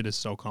 because the shit is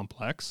so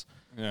complex.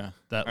 Yeah.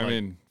 That, I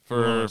mean,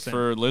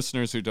 for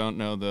listeners who don't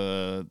know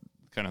the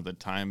kind of the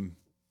time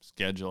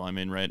schedule, I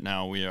mean, right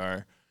now we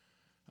are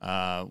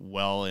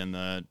well in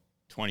the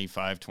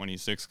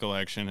 25-26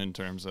 collection in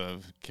terms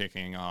of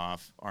kicking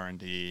off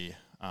R&D,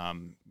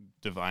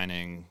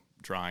 divining,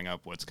 drawing up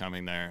what's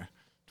coming there.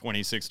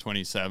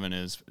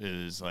 26-27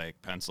 is like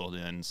penciled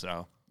in.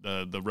 So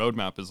the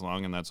roadmap is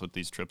long, and that's what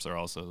these trips are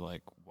also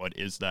like. What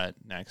is that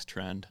next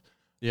trend?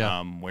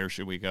 Yeah. Where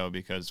should we go?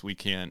 Because we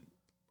can't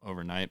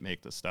overnight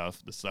make the stuff.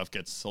 The stuff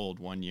gets sold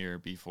 1 year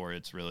before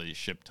it's really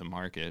shipped to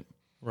market.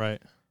 Right.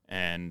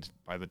 And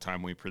by the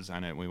time we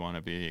present it, we want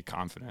to be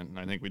confident. And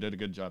I think we did a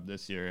good job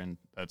this year. And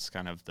that's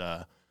kind of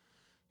the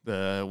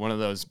one of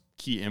those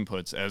key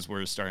inputs as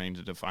we're starting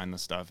to define the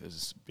stuff,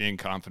 is being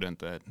confident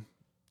that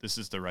this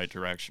is the right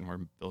direction. We're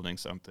building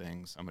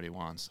something somebody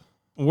wants.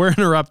 We're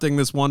interrupting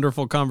this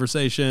wonderful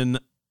conversation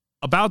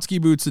about ski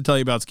boots to tell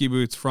you about ski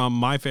boots from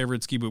my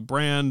favorite ski boot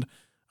brand.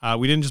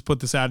 We didn't just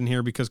put this ad in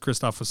here because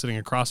Christoph was sitting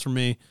across from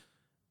me.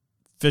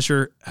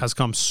 Fisher has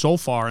come so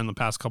far in the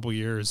past couple of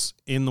years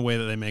in the way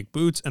that they make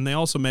boots, and they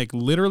also make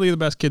literally the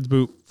best kids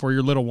boot for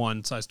your little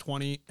one, size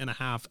 20 and a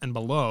half and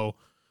below,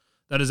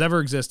 that has ever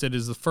existed. It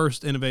is the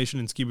first innovation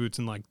in ski boots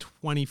in like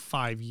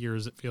 25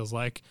 years, it feels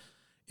like.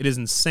 It is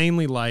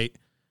insanely light.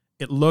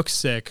 It looks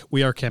sick.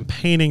 We are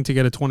campaigning to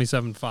get a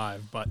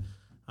 27.5, but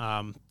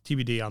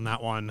TBD on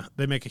that one.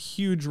 They make a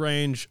huge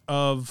range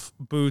of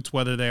boots,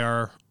 whether they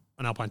are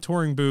an Alpine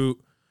touring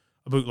boot,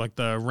 a boot like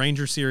the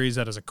Ranger series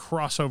that is a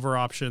crossover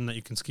option that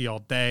you can ski all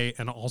day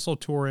and also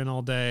tour in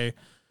all day.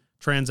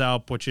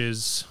 Transalp, which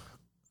is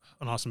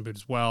an awesome boot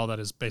as well.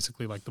 That is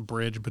basically like the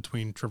bridge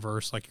between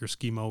Traverse, like your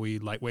Ski-Mo-y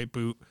lightweight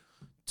boot,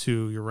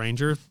 to your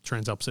Ranger.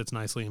 Transalp sits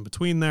nicely in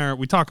between there.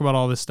 We talk about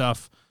all this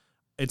stuff.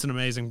 It's an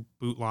amazing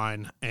boot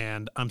line,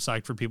 and I'm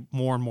psyched for people,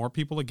 more and more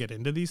people, to get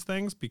into these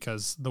things,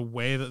 because the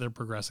way that they're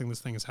progressing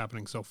this thing is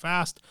happening so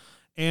fast,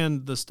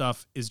 and the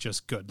stuff is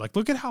just good. Like,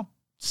 look at how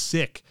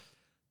sick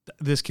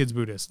this kid's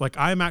boot is. Like,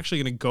 I'm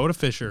actually going to go to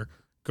Fisher,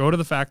 go to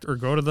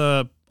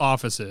the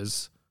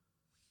offices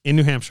in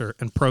New Hampshire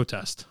and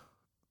protest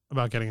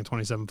about getting a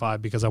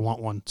 27.5 because I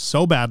want one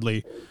so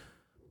badly.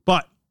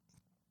 But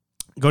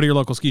go to your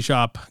local ski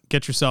shop,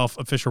 get yourself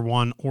a Fisher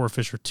 1 or a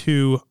Fisher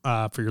 2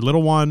 for your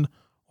little one.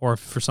 Or if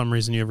for some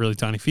reason you have really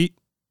tiny feet,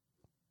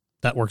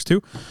 that works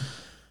too.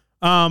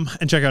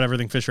 And check out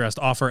everything Fisher has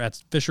to offer at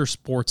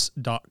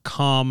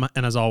fishersports.com.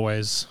 And as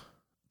always,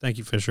 thank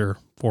you, Fisher,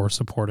 for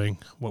supporting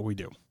what we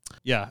do.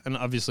 Yeah, and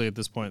obviously at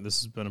this point,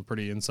 this has been a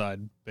pretty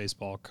inside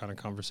baseball kind of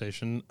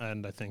conversation,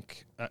 and I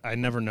think I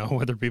never know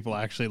whether people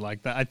actually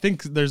like that. I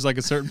think there's like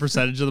a certain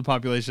percentage of the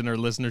population or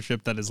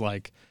listenership that is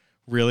like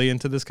really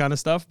into this kind of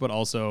stuff, but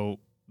also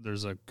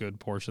there's a good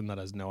portion that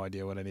has no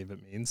idea what any of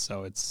it means.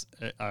 So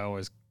I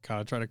always kind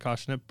of try to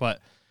caution it.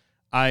 But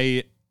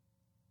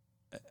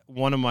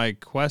one of my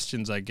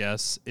questions, I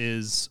guess,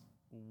 is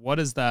what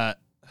does it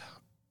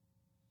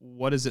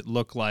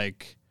look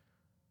like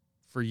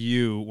for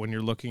you when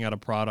you're looking at a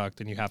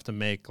product and you have to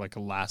make like a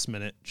last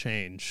minute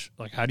change?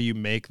 Like, how do you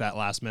make that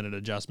last minute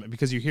adjustment?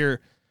 Because you hear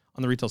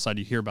on the retail side,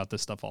 you hear about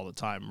this stuff all the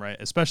time, right?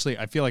 Especially,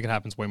 I feel like it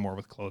happens way more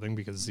with clothing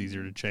because it's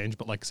easier to change.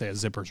 But like, say a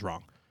zipper's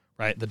wrong,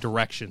 right? The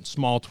direction,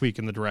 small tweak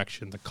in the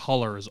direction, the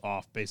color is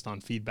off based on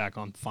feedback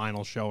on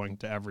final showing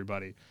to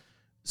everybody.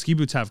 Ski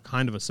boots have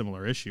kind of a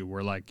similar issue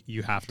where like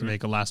you have to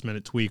make a last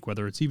minute tweak,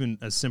 whether it's even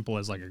as simple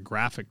as like a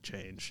graphic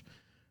change.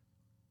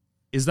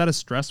 Is that a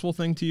stressful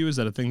thing to you? Is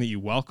that a thing that you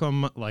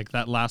welcome, like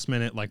that last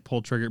minute, like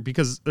pull trigger?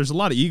 Because there's a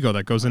lot of ego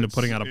that goes into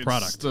putting out a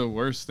product. It's the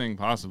worst thing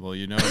possible,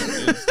 you know.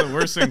 It's the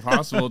worst thing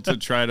possible to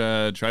try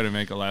to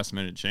make a last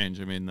minute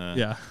change. I mean,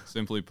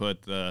 simply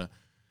put, if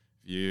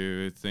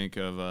you think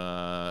of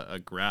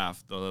a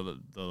graph,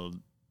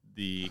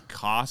 the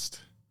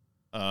cost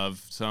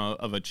of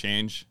a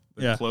change,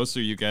 the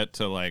closer you get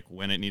to like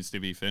when it needs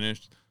to be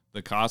finished,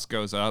 the cost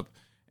goes up,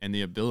 and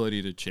the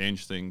ability to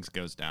change things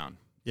goes down.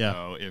 Yeah.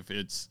 So if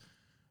it's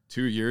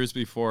 2 years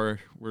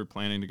before we're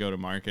planning to go to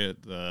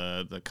market,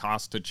 the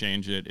cost to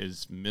change it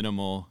is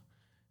minimal,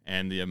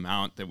 and the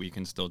amount that we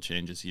can still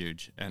change is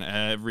huge. And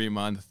every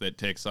month that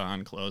takes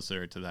on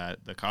closer to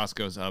that, the cost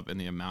goes up and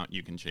the amount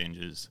you can change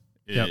is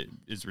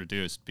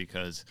reduced,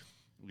 because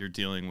you're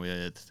dealing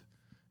with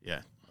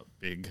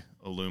big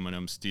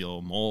aluminum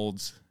steel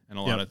molds and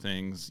a lot of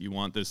things. You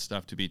want this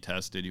stuff to be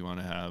tested. You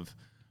want to have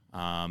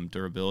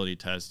durability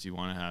tests. You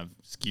want to have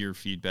skier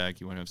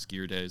feedback. You want to have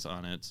skier days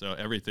on it. So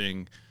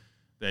everything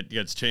that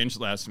gets changed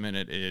last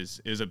minute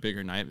is a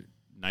bigger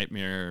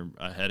nightmare,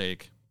 a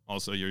headache.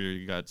 Also,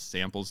 you got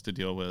samples to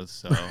deal with.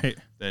 So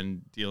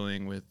then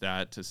dealing with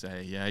that to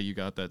say, you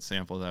got that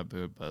sample of that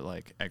boot, but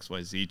like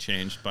XYZ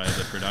changed by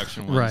the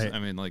production ones. Right. I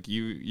mean, like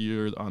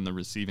you're on the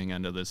receiving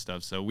end of this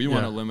stuff. So we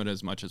want to limit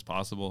as much as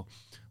possible,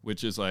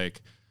 which is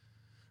like,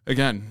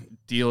 again,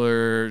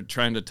 dealer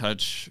trying to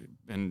touch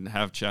and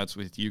have chats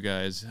with you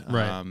guys.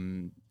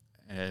 Right.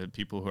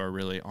 People who are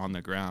really on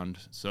the ground,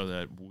 so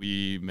that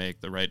we make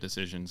the right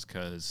decisions,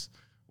 because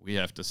we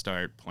have to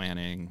start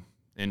planning,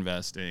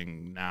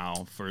 investing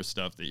now for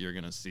stuff that you're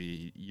going to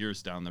see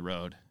years down the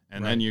road.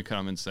 And then you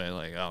come and say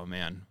like, oh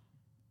man,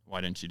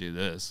 why didn't you do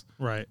this?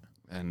 Right.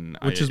 And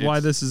which is why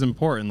this is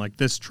important. Like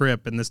this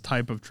trip and this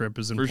type of trip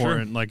is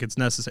important. Sure. Like it's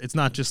necessary. It's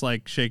not just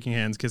like shaking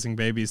hands, kissing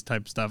babies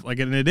type stuff. Like,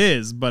 and it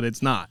is, but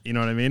it's not. You know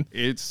what I mean?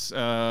 It's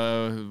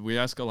we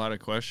ask a lot of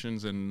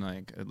questions, and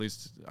like at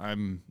least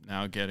I'm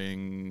now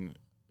getting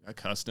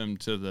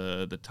accustomed to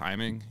the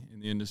timing in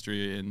the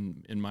industry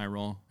in my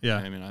role. Yeah.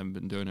 I mean, I've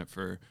been doing it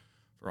for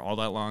all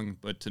that long,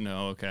 but to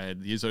know, okay,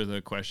 these are the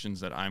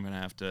questions that I'm going to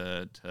have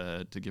to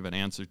give an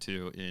answer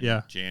to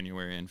in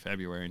January and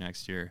February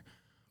next year.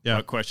 Yeah.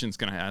 What questions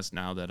can I ask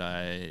now that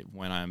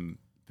when I'm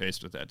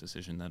faced with that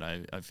decision, that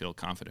I feel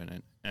confident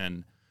in?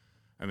 And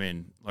I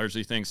mean,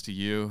 largely thanks to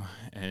you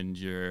and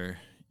your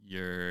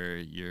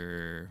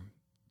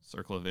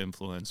circle of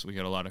influence, we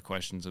get a lot of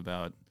questions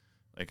about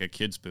like a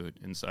kid's boot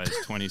in size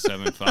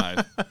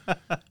 27.5.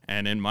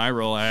 And in my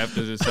role, I have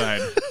to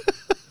decide,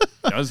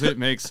 does it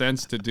make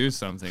sense to do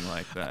something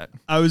like that?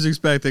 I was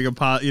expecting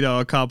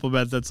a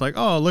compliment that's like,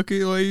 oh, look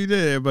at what you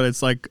did. But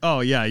it's like, oh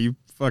yeah, you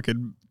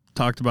fucking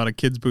talked about a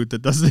kid's boot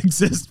that doesn't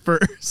exist for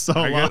so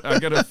long. I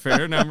get a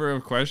fair number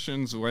of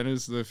questions. When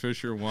is the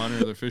Fisher 1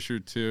 or the Fisher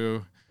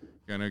 2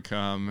 going to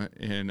come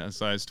in a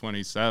size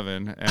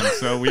 27? And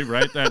so we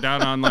write that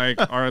down on like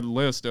our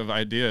list of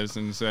ideas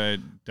and say,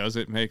 does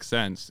it make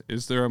sense?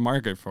 Is there a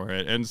market for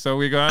it? And so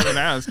we go out and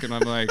ask, and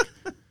I'm like,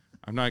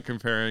 I'm not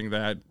comparing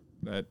that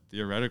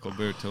theoretical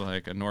boot to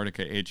like a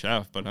Nordica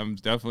HF, but I'm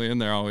definitely in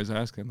there always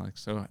asking like,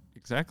 so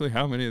exactly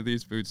how many of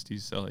these boots do you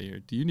sell a year?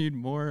 Do you need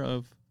more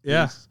of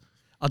these?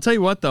 I'll tell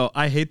you what, though,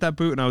 I hate that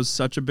boot, and I was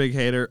such a big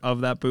hater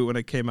of that boot when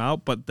it came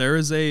out, but there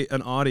is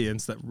an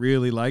audience that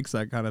really likes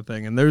that kind of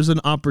thing, and there's an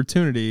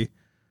opportunity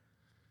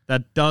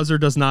that does or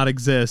does not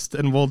exist,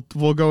 and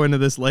we'll go into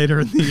this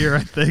later in the year,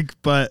 I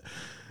think, but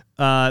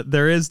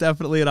there is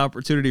definitely an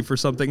opportunity for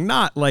something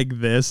not like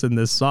this and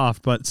this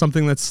soft, but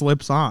something that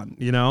slips on,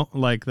 you know?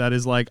 Like, that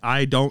is like,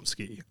 I don't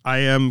ski. I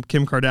am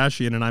Kim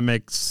Kardashian, and I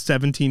make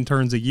 17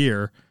 turns a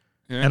year.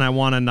 Yeah. And I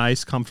want a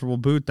nice, comfortable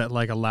boot that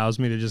like allows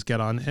me to just get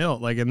on hill.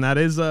 Like, and that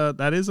is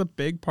a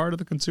big part of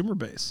the consumer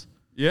base.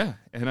 Yeah.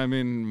 And I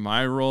mean,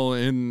 my role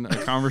in a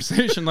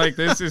conversation like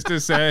this is to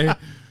say,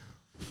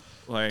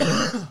 like,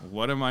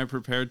 what am I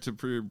prepared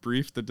to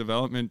brief the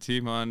development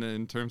team on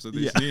in terms of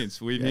these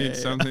needs? We need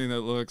something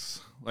that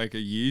looks like a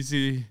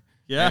Yeezy.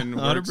 Yeah, and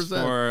 100%. Works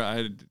for,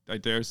 I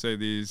dare say,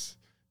 these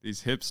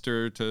these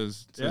hipster to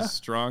Yeah.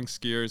 strong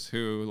skiers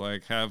who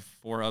like have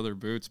 4 other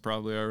boots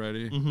probably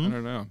already. Mhm. I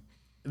don't know.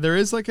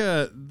 There's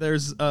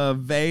a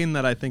vein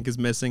that I think is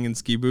missing in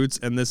ski boots,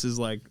 and this is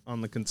like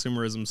on the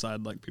consumerism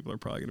side, like people are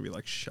probably gonna be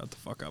like, shut the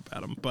fuck up,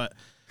 Adam. But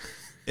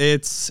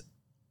it's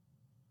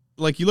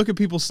like you look at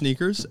people's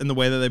sneakers and the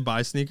way that they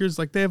buy sneakers,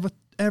 like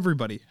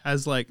everybody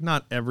has like,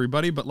 not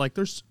everybody, but like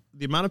there's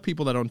the amount of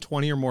people that own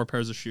 20 or more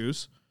pairs of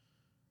shoes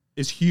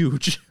is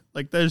huge.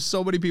 Like there's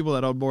so many people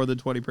that own more than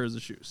 20 pairs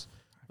of shoes.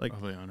 Like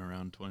Probably on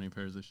around 20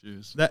 pairs of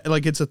shoes. that,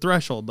 like it's a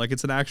threshold, like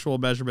it's an actual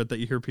measurement that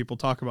you hear people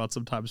talk about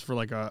sometimes for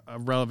like a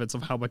relevance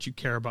of how much you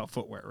care about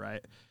footwear,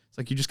 right? It's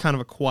like you just kind of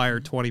acquire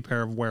 20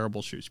 pair of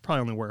wearable shoes. You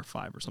probably only wear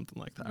 5 or something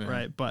like that, Yeah,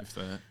 right? But if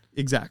that.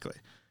 exactly.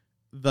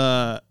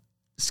 The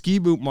ski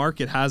boot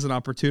market has an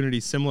opportunity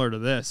similar to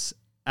this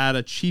at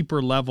a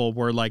cheaper level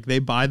where like they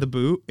buy the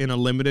boot in a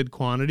limited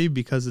quantity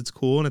because it's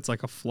cool and it's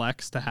like a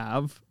flex to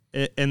have.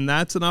 And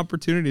that's an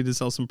opportunity to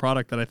sell some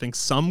product that I think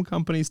some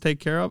companies take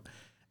care of.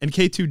 And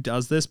K2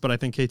 does this, but I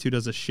think K2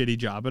 does a shitty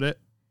job at it,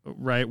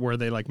 right? Where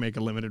they like make a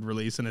limited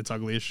release and it's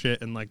ugly as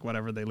shit and like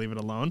whatever, they leave it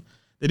alone.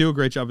 They do a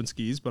great job in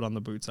skis, but on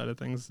the boot side of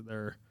things,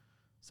 they're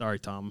sorry,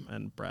 Tom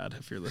and Brad,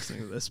 if you're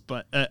listening to this.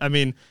 But I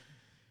mean,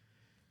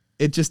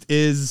 it just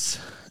is,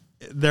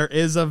 there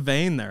is a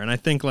vein there. And I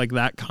think like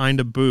that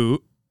kind of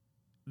boot,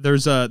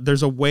 there's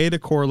a way to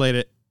correlate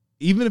it,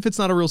 even if it's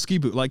not a real ski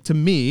boot. Like to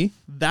me,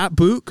 that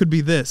boot could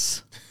be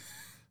this.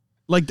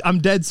 Like, I'm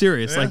dead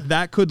serious. Yeah. Like,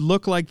 that could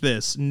look like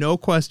this. No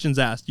questions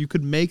asked. You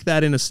could make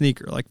that in a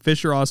sneaker. Like,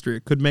 Fischer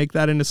Austria could make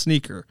that in a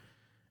sneaker.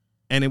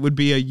 And it would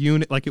be a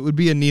unit, like, it would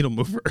be a needle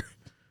mover.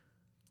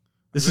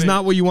 This is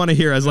not what you want to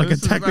hear as, like, a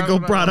This is not technical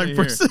what I wanna product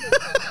hear. person.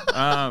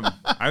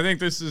 I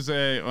think this is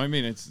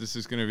this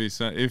is going to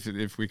be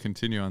if we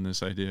continue on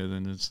this idea,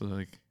 then it's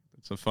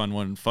a fun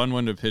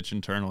one to pitch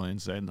internally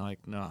and say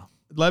like, no,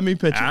 Let me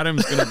pitch it.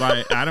 Adam's going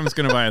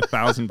to buy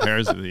 1,000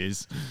 pairs of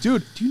these.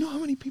 Dude, do you know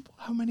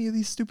how many of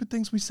these stupid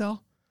things we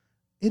sell?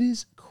 It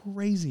is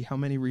crazy how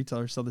many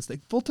retailers sell this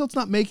thing. Full Tilt's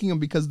not making them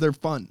because they're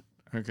fun.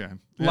 Okay.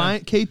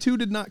 Line K2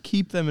 did not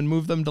keep them and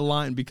move them to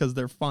Line because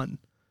they're fun.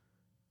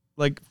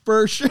 Like,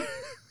 for sure.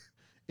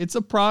 It's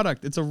a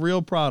product. It's a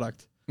real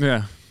product.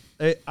 Yeah.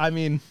 I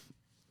mean,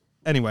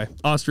 anyway,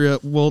 Austria,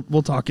 we'll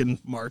talk in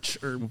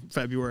March or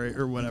February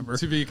or whatever.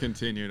 To be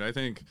continued. I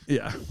think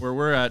Yeah. where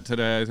we're at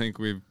today, I think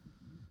we've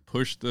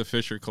pushed the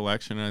Fischer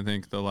collection. I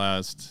think the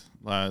last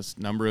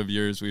number of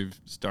years we've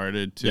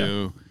started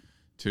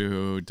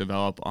to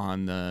develop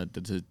on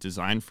the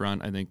design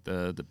front. I think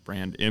the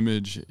brand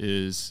image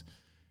is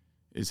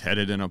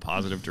headed in a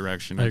positive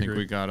direction. I think agree.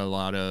 we got a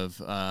lot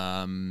of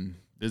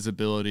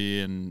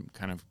visibility and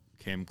kind of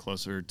came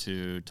closer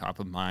to top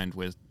of mind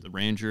with the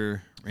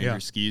Ranger Yeah.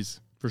 skis,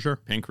 For sure.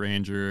 Pink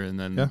Ranger, and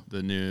then Yeah.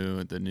 the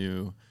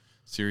new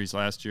series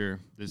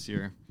this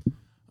year.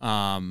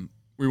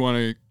 We want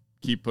to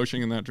keep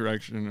pushing in that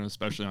direction,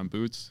 especially on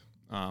boots.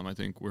 I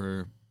think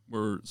we're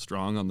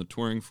strong on the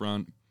touring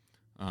front.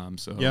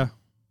 So Yeah.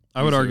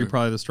 I would these argue are-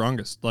 probably the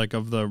strongest, like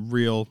of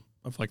the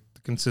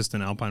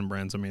consistent Alpine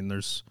brands. I mean,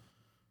 there's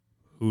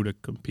who to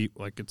compete.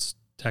 Like it's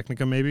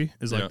Technica maybe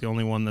is like Yeah. the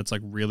only one that's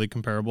like really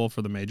comparable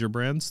for the major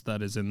brands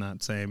that is in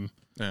that same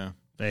yeah,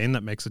 vein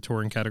that makes a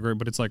touring category.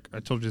 But it's like, I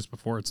told you this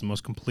before, it's the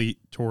most complete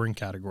touring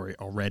category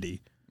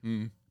already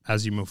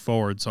as you move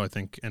forward. So I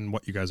think, and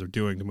what you guys are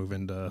doing to move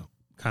into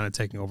kind of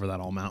taking over that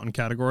all mountain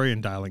category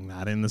and dialing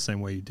that in the same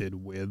way you did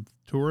with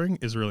touring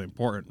is really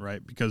important,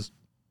 right? Because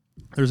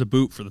there's a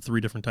boot for the 3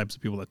 different types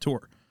of people that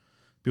tour.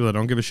 People that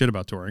don't give a shit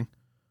about touring,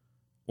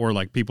 or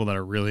like people that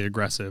are really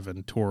aggressive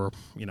and tour,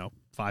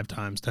 5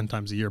 times, 10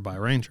 times a year by a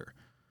Ranger.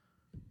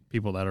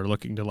 People that are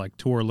looking to like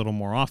tour a little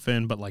more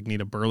often, but like need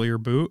a burlier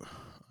boot,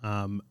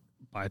 buy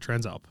a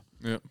Transalp.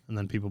 Yep. And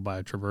then people buy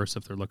a Traverse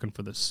if they're looking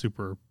for this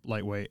super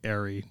lightweight,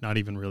 airy, not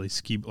even really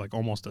ski, like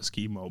almost a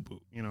ski mo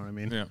boot. You know what I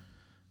mean? Yeah.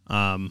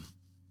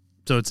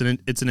 So it's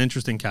an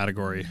interesting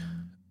category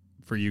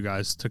for you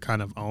guys to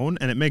kind of own,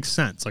 and it makes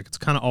sense. Like it's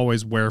kind of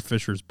always where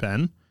Fischer's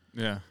been,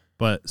 Yeah.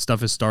 but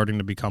stuff is starting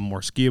to become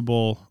more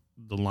skiable.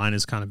 The line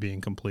is kind of being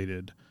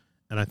completed,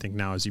 and I think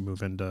now as you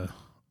move into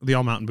the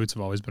all mountain boots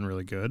have always been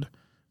really good,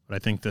 but I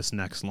think this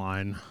next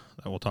line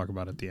that we'll talk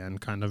about at the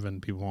end, kind of,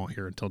 and people won't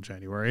hear until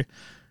January,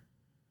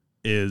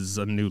 is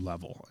a new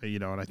level.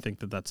 And I think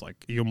that's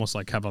like you almost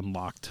like have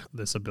unlocked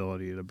this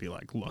ability to be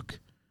like, look,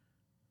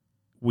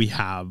 we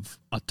have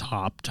a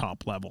top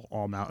level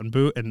all mountain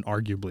boot, and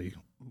arguably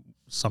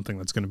something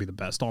that's going to be the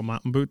best all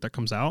mountain boot that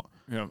comes out.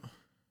 Yep.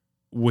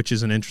 Which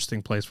is an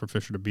interesting place for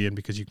Fischer to be in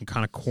because you can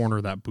kind of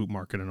corner that boot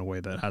market in a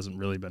way that hasn't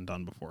really been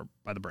done before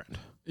by the brand.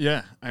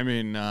 Yeah. I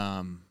mean,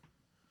 I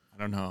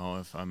don't know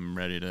if I'm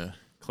ready to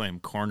claim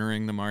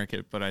cornering the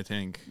market, but I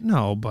think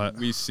No, but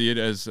we see it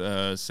as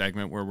a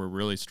segment where we're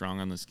really strong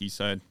on the ski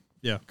side.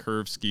 Yeah.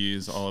 Curve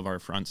skis, all of our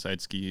front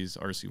side skis,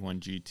 RC1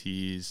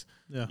 GTs,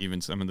 Yeah. even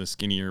some of the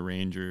skinnier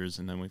Rangers,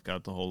 and then we've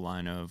got the whole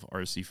line of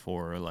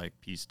RC4 like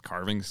pieced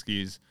carving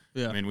skis.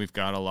 Yeah. I mean, we've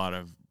got a lot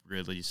of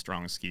really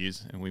strong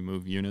skis, and we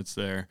move units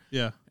there.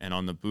 yeah, And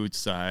on the boot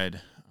side,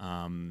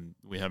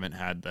 We haven't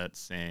had that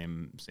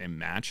same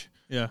match.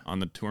 Yeah. On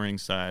the touring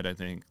side, I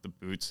think the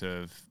boots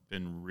have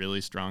been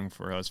really strong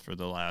for us for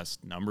the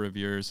last number of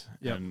years,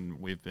 and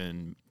we've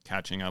been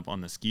catching up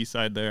on the ski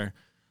side there.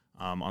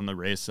 On the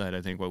race side,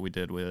 I think what we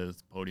did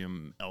with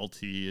Podium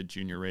LT, a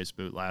junior race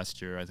boot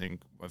last year, I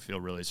feel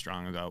really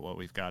strong about what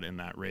we've got in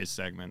that race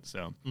segment.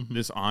 So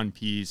this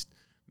on-piste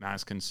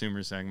mass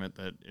consumer segment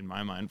that in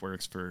my mind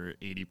works for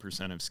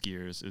 80% of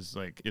skiers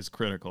is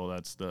critical.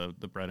 That's the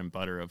bread and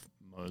butter of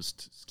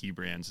most ski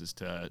brands, is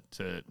to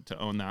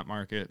own that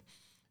market.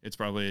 It's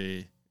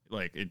probably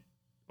like it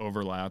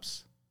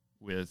overlaps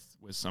with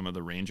some of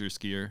the Ranger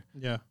skier.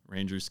 Yeah.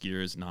 Ranger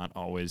skier is not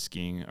always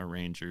skiing a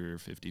Ranger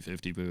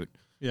 50/50 boot.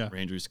 Yeah.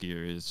 Ranger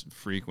skier is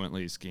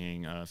frequently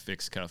skiing a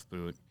fixed cuff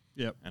boot.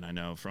 Yep. And I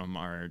know from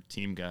our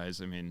team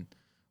guys, I mean,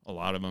 a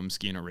lot of them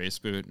skiing a race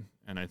boot.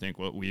 And I think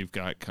what we've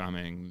got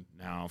coming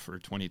now for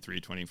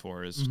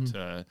 23-24 is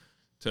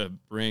to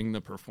bring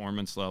the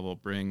performance level,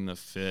 bring the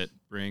fit,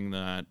 bring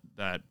that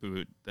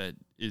boot that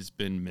has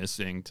been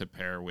missing to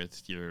pair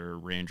with your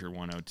Ranger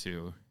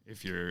 102.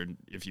 If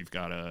you've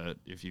got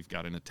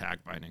an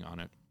attack binding on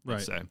it,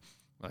 let's say,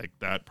 like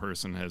that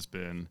person has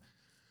been,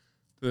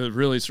 the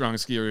really strong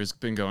skier has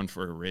been going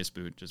for a race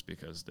boot just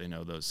because they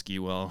know those ski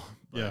well.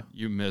 But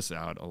you miss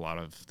out a lot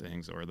of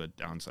things, or the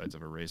downsides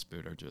of a race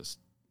boot are just,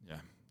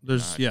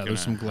 there's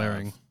some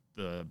glaring.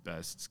 The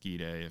best ski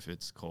day if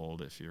it's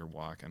cold, if you're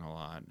walking a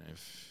lot,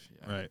 if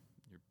you're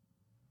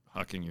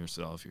hucking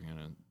yourself, you're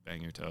gonna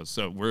bang your toes.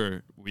 So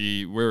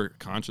we're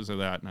conscious of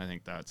that, and I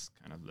think that's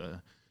kind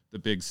of the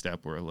big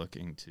step we're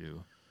looking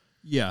to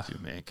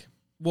make.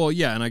 Well,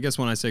 yeah, and I guess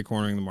when I say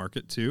cornering the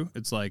market too,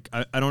 it's like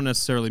I don't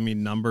necessarily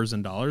mean numbers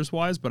and dollars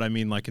wise, but I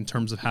mean like in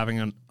terms of having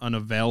an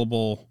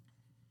available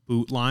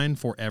boot line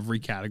for every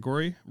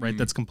category, right?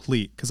 That's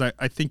complete. Because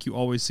I think you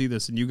always see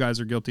this, and you guys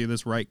are guilty of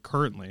this right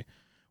currently,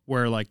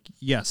 where like,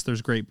 yes,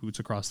 there's great boots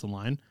across the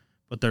line,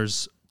 but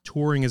there's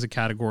touring as a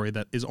category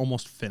that is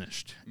almost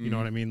finished. You know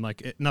what I mean?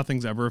 Like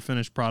nothing's ever a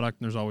finished product,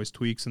 and there's always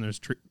tweaks, and there's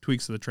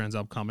tweaks to the trends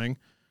upcoming.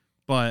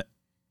 But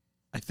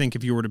I think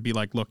if you were to be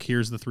like, look,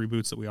 here's the 3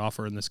 boots that we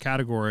offer in this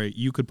category,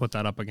 you could put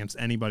that up against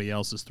anybody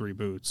else's 3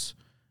 boots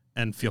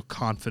and feel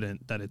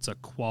confident that it's a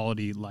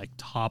quality, like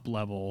top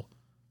level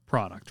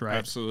product, right?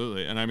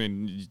 Absolutely. And I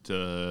mean,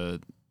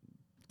 the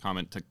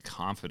comment to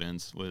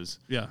confidence was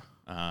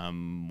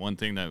one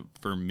thing that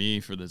for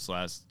me for this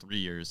last 3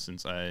 years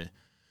since I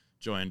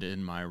joined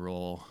in my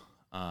role,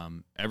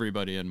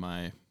 everybody in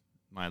my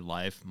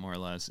life more or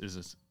less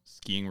is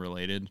skiing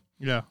related.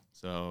 Yeah.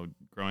 So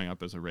growing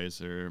up as a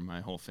racer,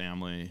 my whole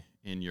family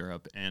in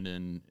Europe and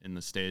in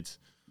the States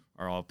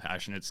are all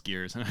passionate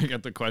skiers. And I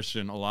get the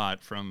question a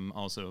lot from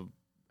also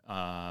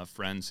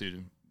friends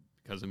who,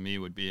 because of me,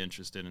 would be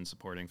interested in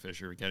supporting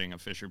Fischer, getting a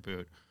Fischer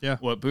boot. Yeah.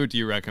 What boot do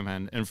you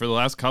recommend? And for the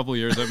last couple of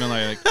years, I've been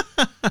like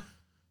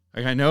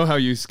I know how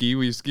you ski.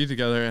 We ski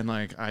together, and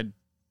I'd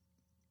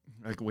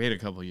wait a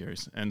couple of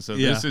years. And so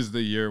this is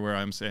the year where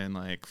I'm saying,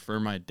 like, for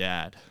my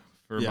dad,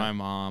 for my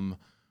mom,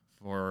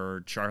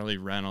 for Charlie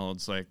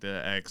Reynolds, like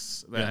the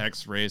ex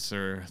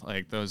racer,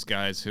 like those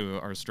guys who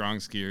are strong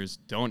skiers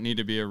don't need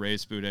to be a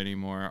race boot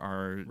anymore,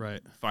 are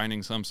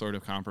finding some sort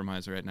of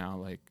compromise right now,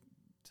 like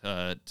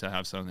to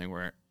have something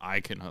where I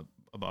can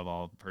above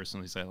all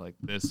personally say, like,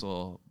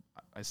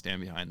 I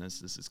stand behind this.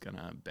 This is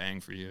gonna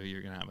bang for you.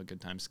 You're gonna have a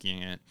good time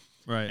skiing it,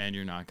 and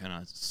you're not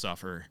gonna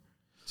suffer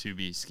to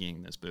be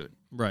skiing this boot,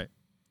 right?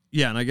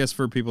 Yeah, and I guess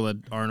for people that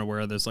aren't aware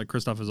of this, like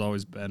Christoph has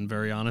always been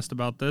very honest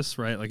about this,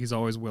 right? Like he's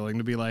always willing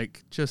to be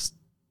like, just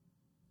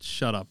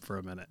shut up for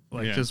a minute,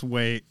 like just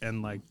wait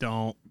and like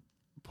don't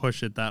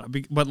push it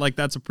but like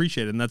that's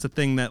appreciated, and that's a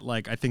thing that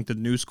like I think the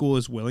new school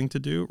is willing to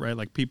do, right?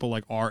 Like people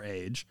like our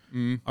age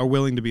are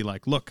willing to be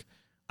like, look,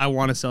 I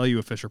want to sell you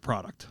a Fischer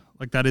product.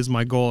 Like that is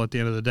my goal at the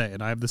end of the day,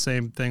 and I have the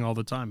same thing all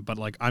the time. But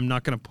like I'm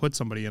not going to put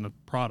somebody in a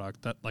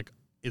product that like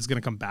is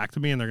going to come back to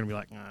me and they're going to be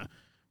like, nah.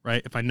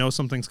 Right? If I know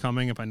something's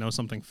coming, if I know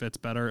something fits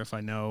better, if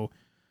I know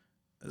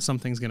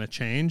something's going to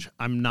change,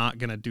 I'm not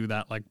going to do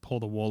that, like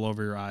pull the wool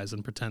over your eyes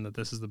and pretend that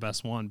this is the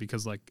best one,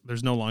 because like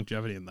there's no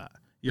longevity in that.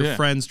 Your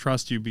friends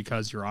trust you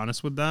because you're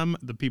honest with them.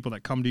 The people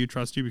that come to you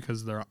trust you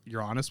because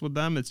you're honest with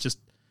them. It's just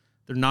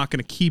they're not going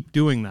to keep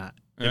doing that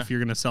if you're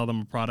going to sell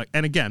them a product.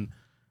 And again,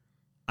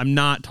 I'm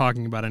not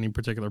talking about any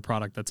particular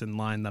product that's in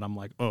line that I'm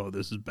like, oh,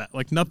 this is bad.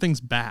 Like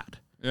nothing's bad.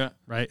 Yeah.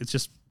 Right? It's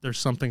just there's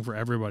something for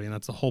everybody, and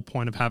that's the whole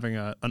point of having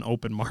an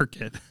open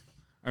market.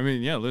 I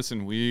mean, yeah,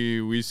 listen,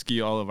 we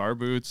ski all of our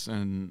boots,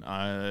 and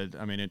I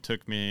mean it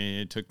took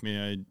me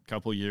a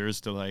couple years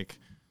to like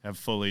have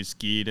fully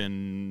skied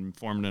and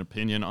formed an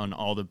opinion on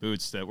all the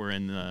boots that were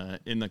in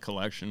the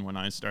collection when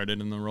I started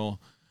in the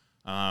role.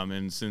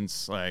 And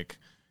since like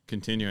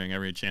continuing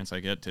every chance I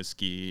get to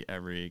ski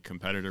every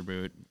competitor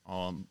boot,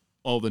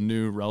 all the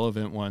new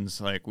relevant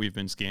ones, like we've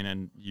been skiing,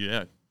 and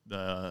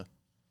the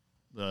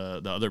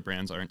other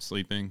brands aren't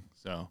sleeping,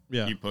 so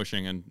keep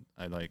pushing. And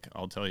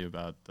I'll tell you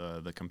about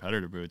the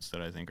competitor boots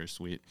that I think are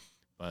sweet,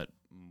 but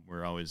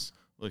we're always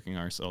looking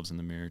ourselves in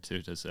the mirror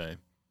too to say,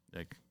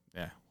 like,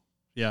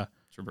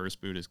 Traverse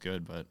boot is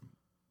good, but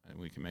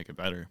we can make it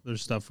better.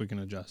 There's stuff we can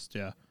adjust.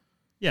 Yeah.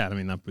 Yeah. I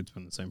mean, that boot's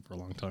been the same for a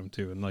long time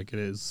too. And like it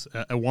is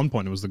at one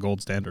point, it was the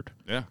gold standard.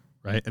 Yeah.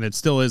 Right. And it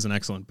still is an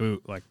excellent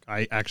boot. Like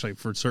I actually,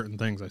 for certain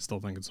things, I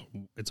still think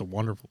it's a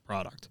wonderful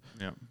product.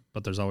 Yeah.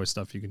 But there's always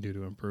stuff you can do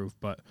to improve.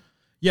 But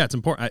yeah, it's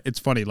important. It's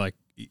funny. Like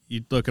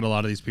you look at a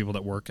lot of these people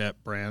that work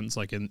at brands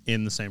like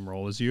in the same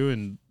role as you,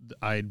 and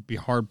I'd be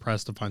hard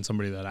pressed to find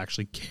somebody that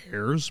actually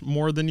cares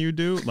more than you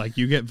do. Like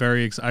you get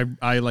very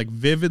I like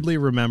vividly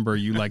remember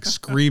you like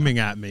screaming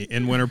at me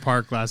in Winter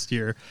Park last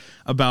year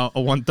about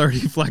a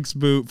 130 flex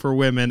boot for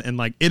women, and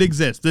like it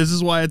exists. This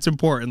is why it's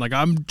important. Like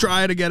I'm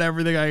trying to get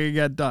everything I can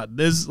get done.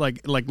 This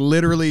like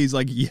literally he's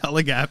like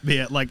yelling at me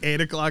at like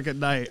 8 o'clock at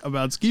night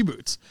about ski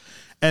boots.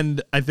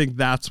 And I think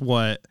that's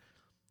what's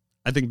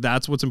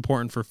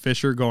important for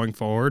Fischer going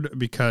forward,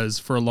 because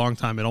for a long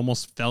time it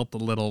almost felt a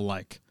little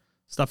like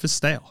stuff is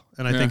stale.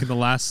 And I think in the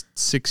last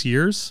 6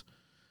 years,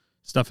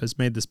 stuff has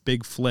made this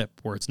big flip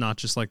where it's not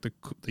just like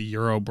the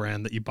Euro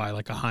brand that you buy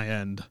like a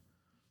high-end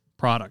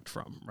product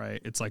from, right?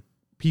 It's like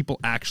people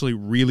actually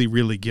really,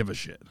 really give a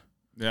shit.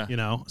 Yeah. You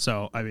know?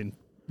 So, I mean,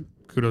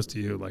 kudos to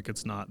you. Like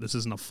this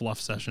isn't a fluff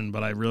session,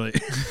 but I really,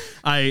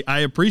 I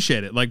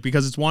appreciate it. Like,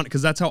 because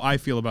because that's how I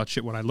feel about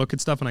shit. When I look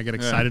at stuff and I get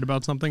excited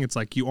about something, it's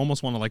like, you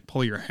almost want to like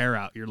pull your hair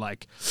out. You're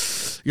like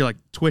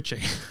twitching.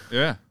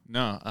 Yeah.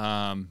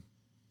 No.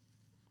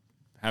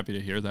 Happy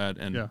to hear that.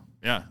 And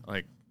yeah,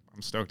 like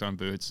I'm stoked on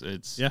boots. I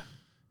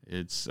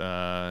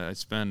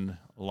spend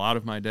a lot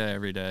of my day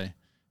every day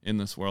in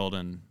this world.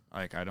 And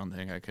like, I don't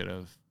think I could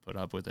have put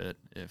up with it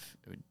if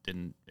it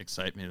didn't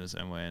excite me the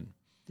same way. And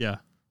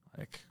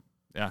like,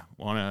 yeah,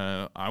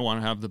 I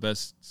want to have the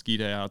best ski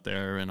day out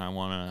there, and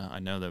I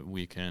know that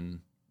we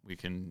can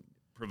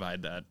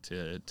provide that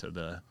to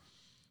the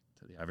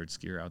average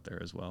skier out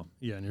there as well.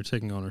 Yeah, and you're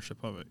taking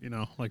ownership of it, you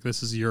know? Like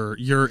this is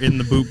you're in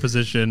the boot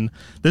position.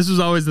 This was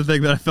always the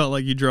thing that I felt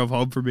like you drove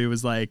home for me,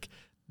 was like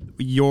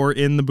you're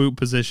in the boot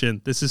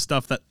position. This is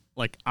stuff that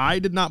like I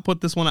did not put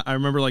this one out. I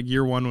remember like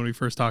year one when we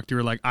first talked, you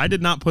were like, I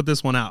did not put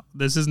this one out.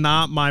 This is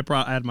not my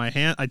I had my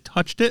hand, I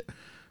touched it,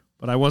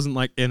 but I wasn't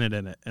like in it.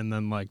 And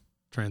then like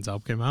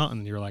Transalp came out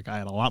and you're like, I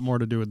had a lot more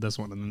to do with this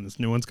one. And then this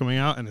new one's coming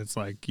out and it's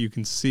like, you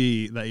can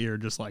see that you're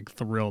just like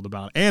thrilled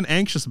about it and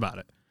anxious about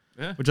it,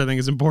 which I think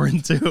is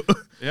important too.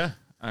 Yeah.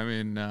 I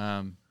mean,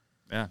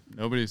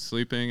 nobody's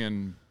sleeping.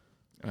 And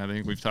I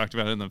think we've talked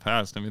about it in the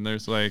past. I mean,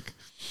 there's like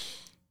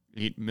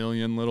 8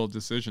 million little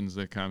decisions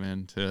that come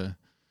into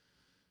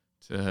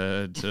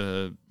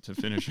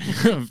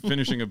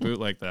finishing a boot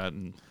like that.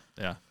 And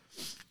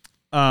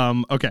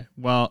okay.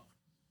 Well,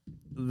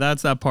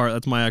 that's that part.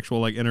 That's my actual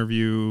like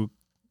interview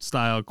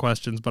style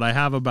questions, but I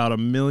have about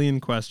 1 million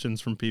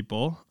questions from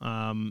people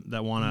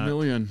that want to 1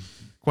 million,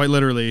 quite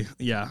literally.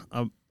 Yeah.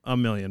 A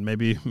million,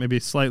 maybe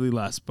slightly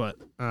less, but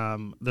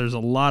there's a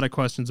lot of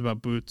questions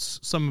about boots,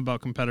 some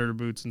about competitor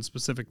boots and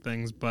specific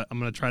things, but I'm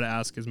going to try to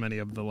ask as many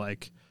of the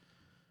like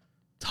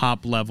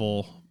top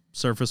level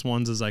surface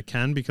ones as I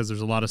can, because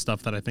there's a lot of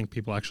stuff that I think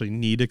people actually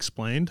need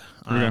explained.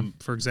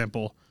 For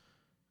example,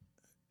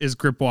 is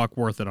grip walk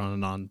worth it on a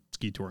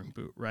non-ski touring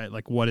boot, right?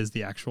 Like what is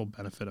the actual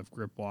benefit of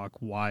grip walk?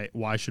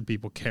 Why should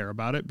people care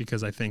about it?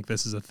 Because I think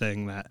this is a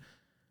thing that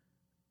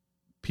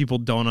people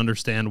don't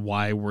understand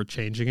why we're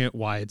changing it,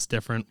 why it's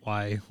different,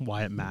 why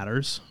it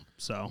matters.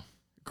 So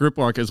grip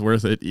walk is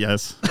worth it.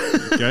 Yes.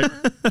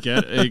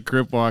 Get a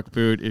grip walk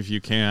boot if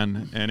you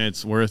can. And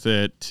it's worth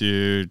it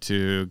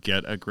to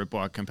get a grip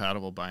walk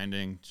compatible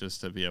binding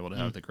just to be able to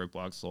have the grip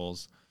walk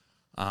soles.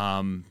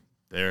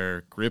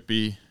 They're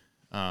grippy.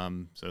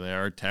 So they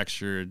are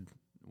textured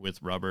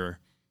with rubber.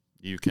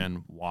 You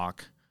can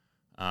walk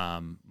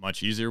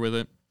much easier with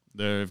it.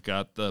 They've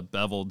got the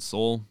beveled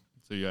sole,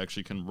 so you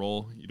actually can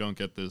roll. You don't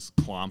get this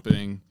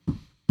clomping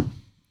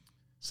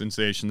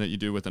sensation that you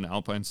do with an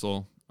alpine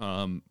sole.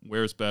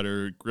 Wears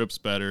better, grips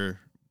better,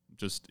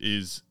 just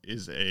is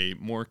a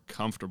more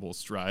comfortable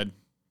stride.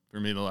 For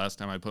me, the last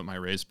time I put my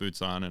race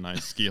boots on, and I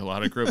ski a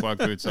lot of grip walk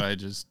boots, I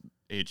just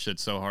ate shit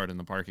so hard in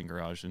the parking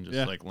garage and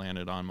just like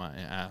landed on my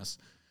ass.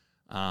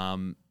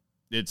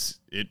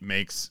 It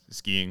makes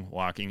skiing,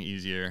 walking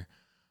easier.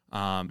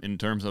 In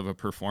terms of a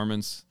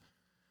performance,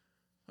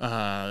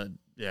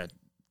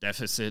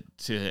 deficit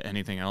to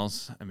anything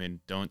else. I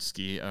mean, don't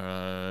ski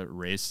a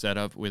race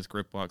setup with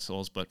grip walk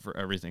soles, but for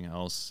everything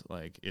else,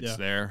 like it's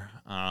there.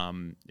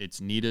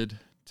 It's needed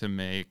to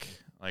make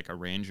like a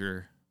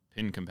Ranger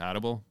pin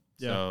compatible.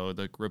 So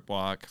the grip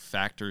walk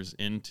factors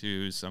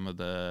into some of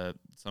the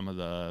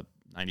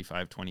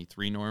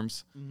 9523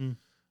 norms.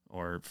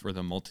 Or for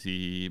the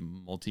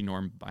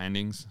multi-norm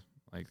bindings,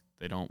 like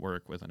they don't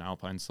work with an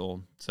alpine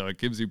sole. So it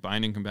gives you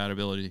binding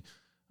compatibility.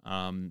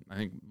 I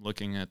think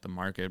looking at the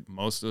market,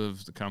 most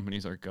of the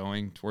companies are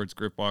going towards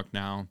grip walk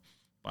now.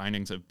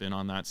 Bindings have been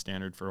on that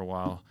standard for a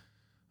while.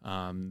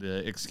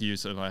 The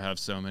excuse of I have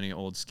so many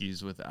old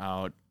skis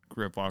without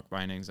grip walk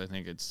bindings, I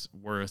think it's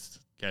worth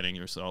getting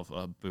yourself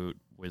a boot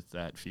with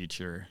that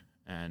feature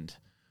and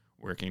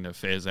working to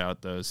phase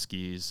out those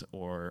skis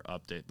or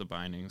update the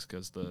bindings,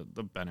 because the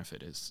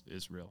benefit is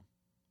real.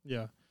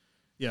 Yeah.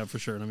 Yeah, for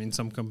sure. And I mean,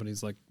 some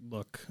companies like,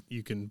 look,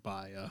 you can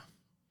buy a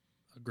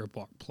grip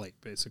walk plate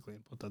basically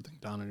and put that thing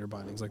down on your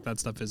bindings. Like that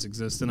stuff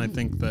exists. And I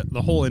think that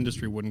the whole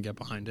industry wouldn't get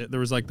behind it. There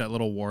was like that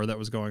little war that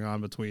was going on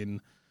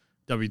between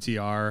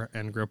WTR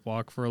and grip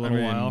walk for a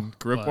little while.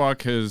 Grip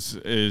walk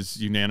is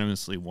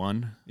unanimously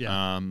won.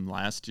 Yeah.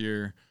 Last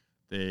year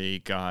they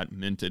got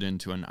minted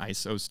into an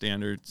ISO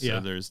standard.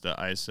 So there's the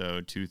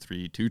ISO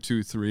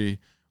 23223,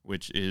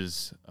 which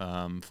is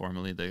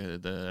formerly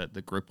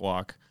the grip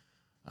walk.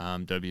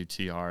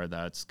 WTR,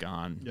 that's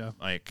gone. Yeah.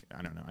 Like,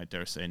 I don't know, I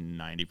dare say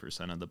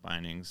 90% of the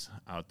bindings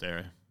out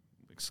there,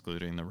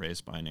 excluding the race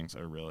bindings,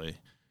 are really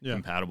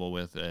compatible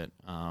with it.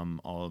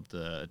 All of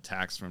the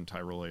attacks from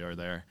Tyrolia are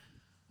there.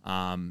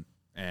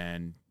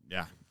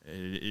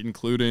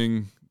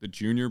 Including the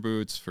junior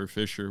boots for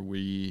Fisher,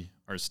 we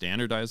are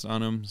standardized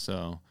on them.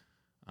 So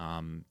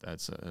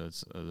that's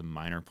a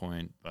minor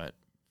point, but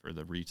for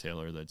the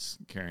retailer that's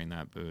carrying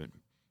that boot,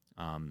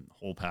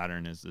 whole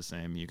pattern is the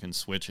same. You can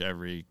switch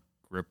every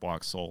grip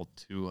walk sole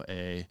to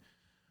a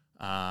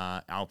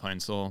alpine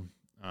sole.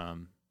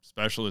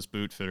 Specialist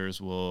boot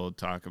fitters will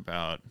talk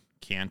about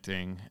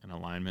canting and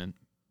alignment.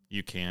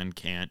 You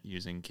can't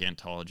using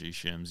Cantology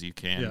shims. You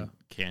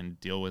can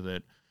deal with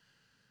it.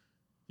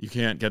 You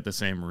can't get the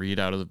same read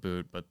out of the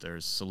boot, but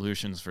there's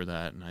solutions for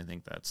that, and I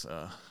think that's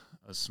a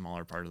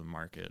smaller part of the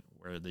market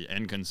where the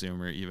end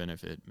consumer, even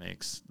if it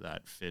makes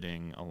that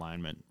fitting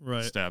alignment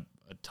step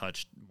a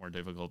touch more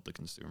difficult, the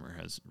consumer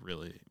has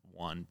really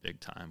won big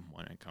time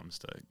when it comes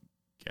to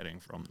getting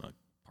from the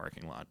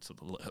parking lot to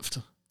the lift.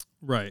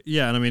 Right.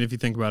 Yeah. And I mean, if you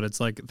think about it, it's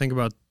like, think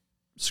about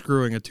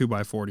screwing a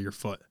 2x4 to your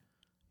foot.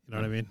 You know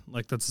what I mean?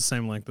 Like that's the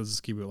same length as a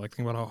ski boot. Like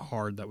think about how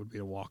hard that would be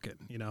to walk in,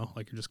 you know,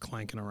 like you're just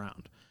clanking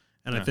around.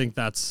 And I think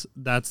that's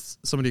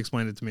somebody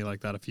explained it to me like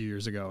that a few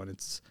years ago. And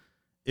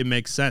it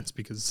makes sense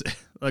because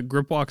a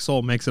grip walk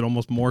sole makes it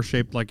almost more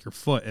shaped like your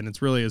foot. And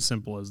it's really as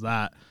simple as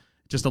that.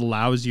 It just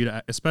allows you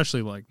to,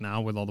 especially like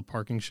now with all the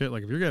parking shit,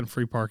 like if you're getting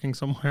free parking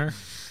somewhere,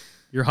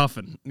 you're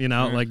huffing, you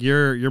know, like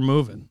you're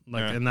moving,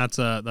 like, and that's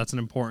an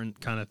important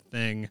kind of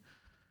thing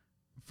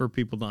for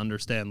people to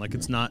understand. Like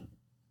it's not,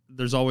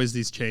 there's always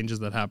these changes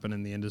that happen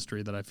in the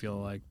industry that I feel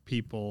like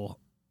people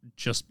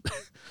just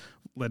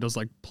let us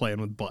like playing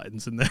with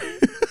buttons in there.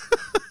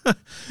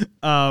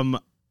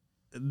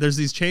 There's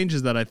these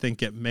changes that I think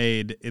get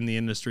made in the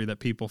industry that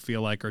people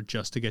feel like are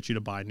just to get you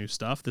to buy new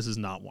stuff. This is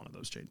not one of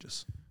those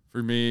changes.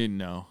 For me,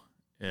 no.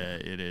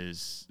 It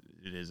is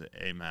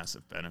a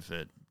massive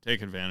benefit.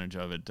 Take advantage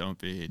of it. Don't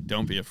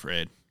be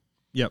afraid.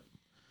 Yep.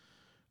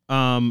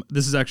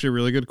 This is actually a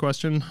really good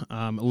question.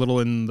 A little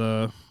in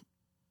the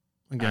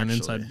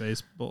inside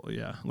baseball.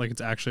 Yeah, like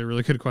it's actually a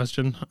really good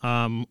question.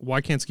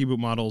 Why can't ski boot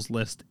models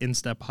list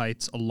instep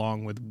heights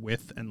along with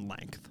width and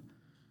length?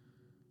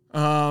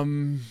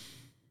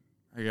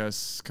 I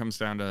guess comes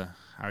down to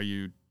how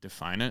you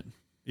define it.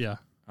 Yeah.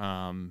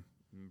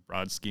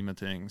 Broad scheme of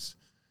things,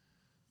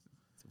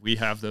 we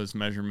have those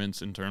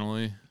measurements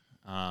internally,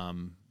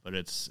 but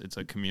it's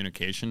a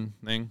communication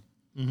thing.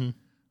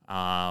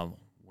 Mm-hmm.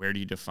 Where do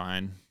you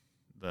define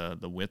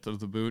the width of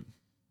the boot?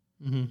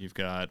 Mm-hmm. You've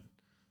got,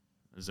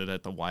 is it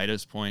at the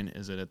widest point?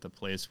 Is it at the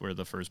place where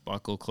the first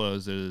buckle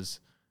closes?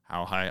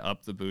 How high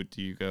up the boot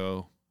do you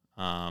go?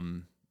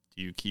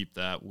 Do you keep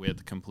that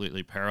width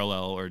completely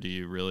parallel, or do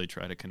you really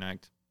try to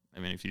connect? I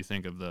mean, if you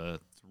think of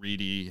the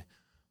 3D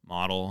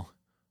model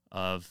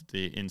of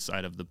the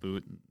inside of the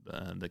boot,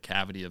 the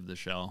cavity of the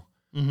shell,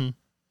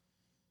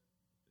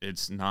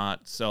 it's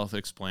not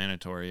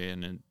self-explanatory,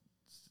 and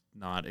it's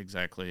not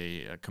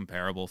exactly a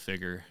comparable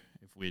figure.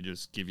 If we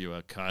just give you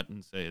a cut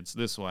and say it's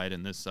this wide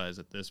and this size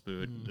at this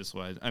boot, this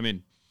wide, I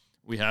mean,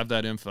 we have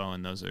that info,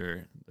 and those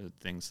are the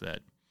things that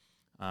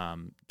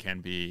can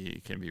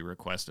be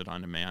requested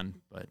on demand.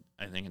 But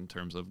I think in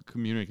terms of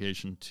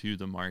communication to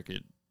the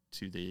market,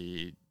 to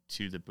the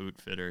boot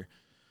fitter,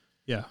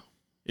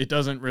 it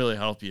doesn't really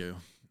help you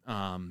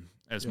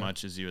as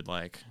much as you would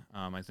like.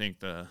 I think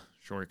the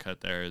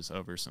shortcut there is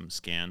over some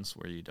scans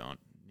where you don't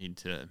need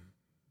to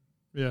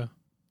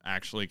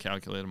actually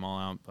calculate them all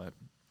out. But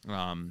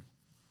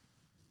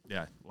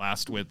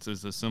last width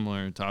is a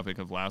similar topic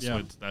of last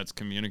width that's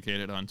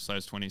communicated on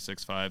size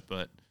 26.5,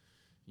 but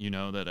you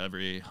know that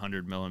every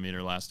 100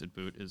 millimeter lasted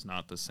boot is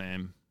not the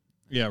same.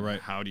 Yeah, right.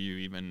 How do you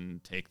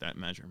even take that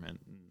measurement?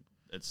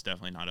 It's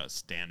definitely not a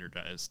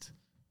standardized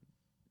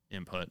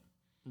input.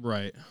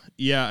 Right.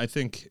 Yeah, I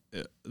think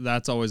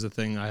that's always a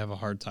thing I have a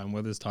hard time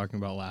with, is talking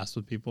about last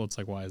with people. It's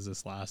like, why is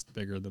this last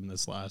bigger than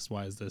this last?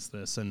 Why is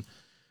this? And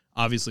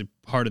obviously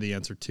part of the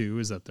answer too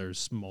is that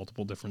there's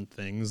multiple different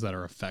things that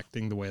are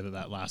affecting the way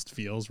that last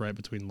feels, right?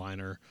 Between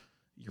liner,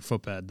 your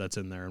footbed that's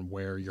in there, and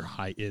where your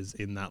height is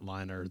in that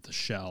liner, the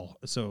shell.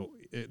 So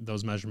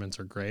those measurements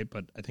are great,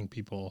 but I think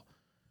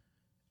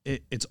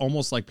it's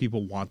almost like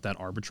people want that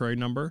arbitrary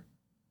number,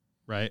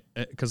 right?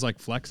 Because like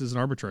flex is an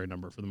arbitrary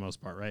number for the most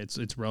part, right?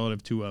 It's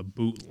relative to a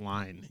boot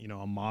line, you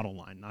know, a model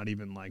line, not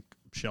even like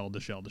shell to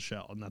shell to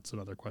shell. And that's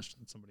another question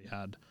that somebody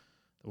had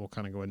that we'll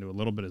kind of go into a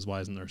little bit, is why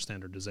isn't there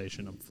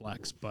standardization of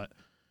flex? But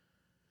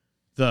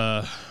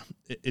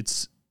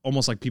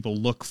almost like people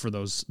look for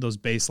those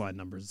baseline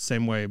numbers. The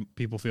same way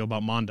people feel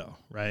about Mondo,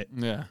 right?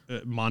 Yeah.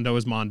 Mondo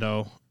is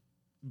Mondo.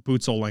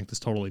 Boot sole length is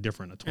totally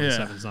different. A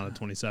 27 is not a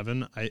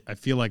 27. I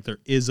feel like there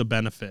is a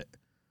benefit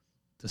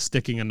to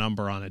sticking a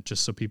number on it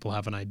just so people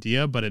have an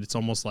idea, but it's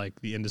almost like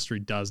the industry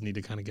does need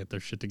to kind of get their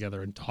shit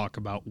together and talk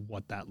about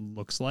what that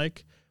looks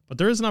like. But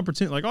there is an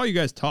opportunity, like, oh, you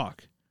guys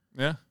talk.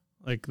 Yeah.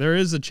 Like, there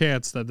is a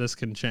chance that this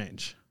can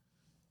change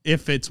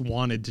if it's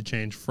wanted to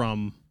change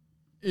from.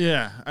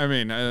 Yeah. I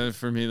mean,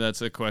 for me,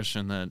 that's a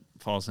question that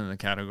falls in the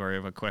category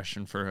of a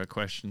question for a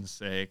question's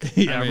sake.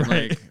 Yeah, I mean,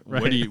 right, like,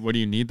 right. what do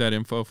you need that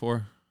info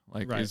for?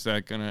 Like, Right. is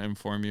that going to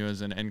inform you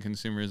as an end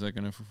consumer? Is that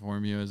going to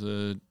inform you as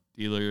a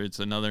dealer? It's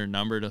another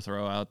number to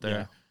throw out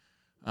there.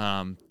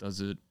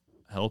 Does it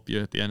help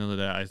you at the end of the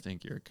day? I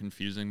think you're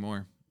confusing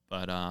more.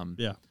 But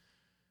yeah.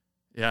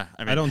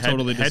 I mean, I don't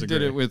totally Head did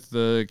disagree. it with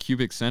the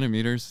cubic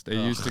centimeters. They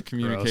used to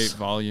communicate gross.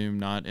 volume,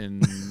 not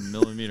in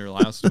millimeter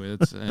last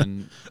widths.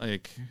 And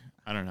like,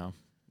 I don't know.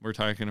 We're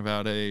talking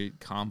about a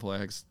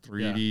complex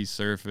 3D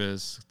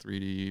surface,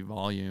 3D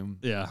volume.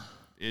 Yeah.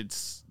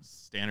 It's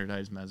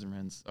standardized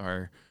measurements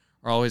are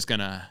always going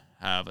to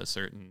have a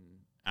certain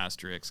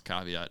asterisk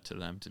caveat to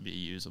them to be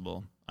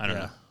usable. I don't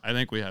know. I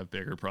think we have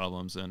bigger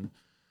problems. And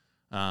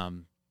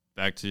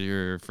back to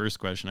your first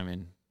question, I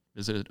mean,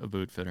 visit a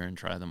boot fitter and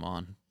try them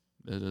on.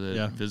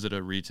 Visit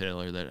a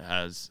retailer that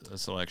has a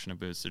selection of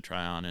boots to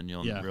try on, and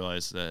you'll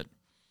realize that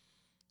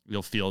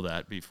you'll feel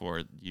that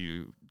before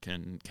you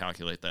can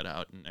calculate that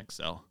out in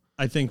Excel.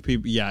 I think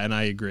people, and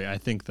I agree. I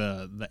think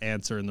the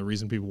answer and the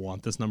reason people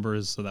want this number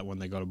is so that when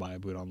they go to buy a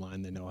boot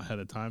online, they know ahead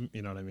of time.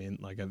 You know what I mean?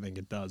 Like, I think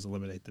it does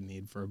eliminate the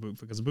need for a boot,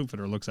 because a boot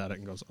fitter looks at it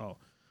and goes, oh,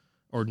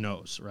 or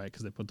knows, right?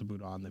 Because they put the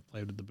boot on, they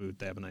played with the boot,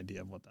 they have an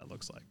idea of what that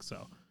looks like.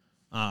 So,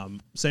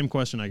 same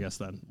question, I guess,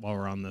 then, while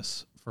we're on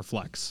this for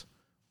Flex.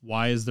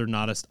 Why is there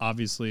not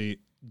obviously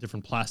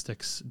different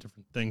plastics,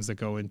 different things that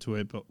go into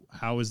it, but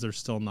how is there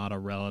still not a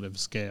relative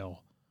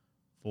scale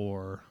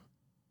for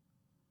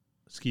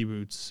ski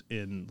boots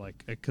in,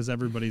 like, because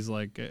everybody's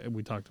like,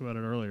 we talked about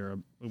it earlier,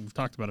 we've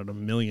talked about it a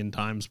million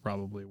times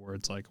probably, where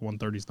it's like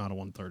 130 is not a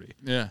 130.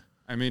 Yeah.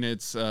 I mean,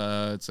 it's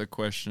a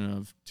question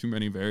of too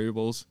many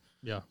variables.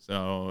 Yeah.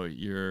 So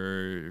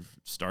you're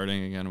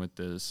starting again with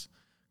this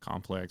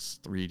complex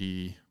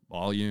 3D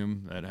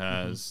volume that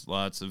has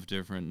lots of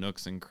different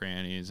nooks and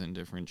crannies and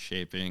different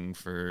shaping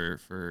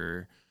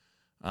for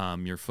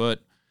your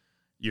foot.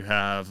 You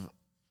have,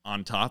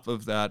 on top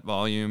of that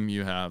volume,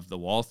 you have the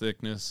wall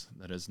thickness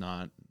that is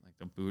not, like,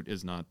 the boot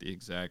is not the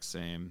exact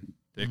same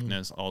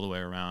thickness all the way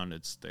around.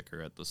 It's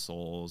thicker at the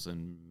soles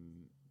and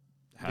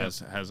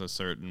has a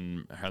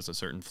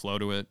certain flow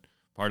to it.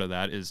 Part of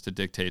that is to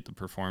dictate the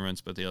performance,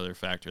 but the other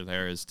factor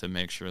there is to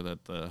make sure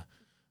that the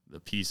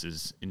piece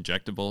is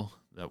injectable,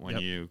 that when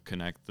you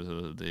connect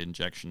the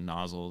injection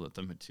nozzle, that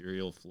the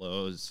material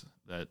flows,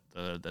 that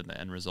the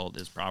end result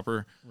is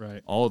proper.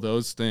 Right. All of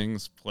those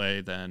things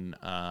play then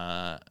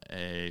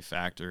a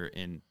factor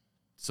in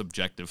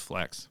subjective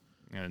flex.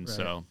 And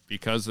so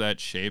because that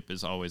shape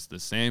is always the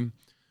same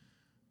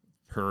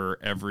per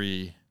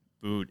every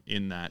boot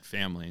in that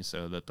family,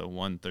 so that the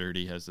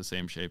 130 has the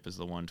same shape as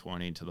the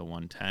 120 to the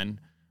 110,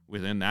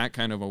 within that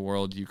kind of a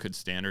world, you could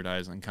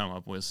standardize and come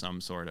up with some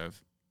sort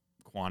of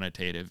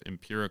quantitative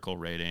empirical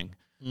rating.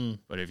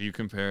 But if you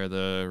compare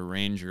the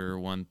Ranger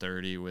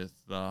 130 with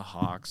the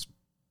Hawks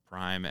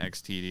Prime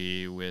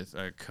XTD with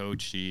a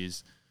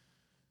Cochise,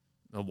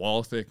 the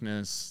wall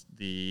thickness,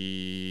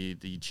 the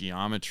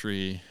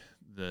geometry,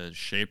 the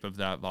shape of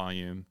that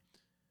volume,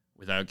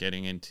 without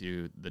getting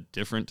into the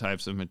different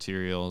types of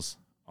materials,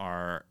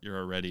 you're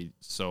already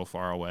so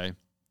far away.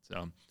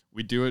 So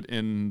we do it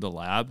in the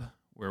lab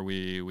where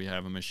we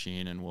have a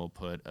machine and we'll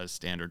put a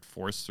standard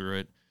force through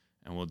it,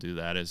 and we'll do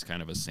that as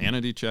kind of a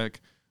sanity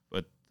check.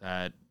 But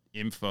that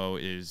info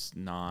is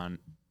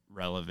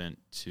non-relevant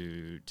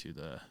to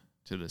the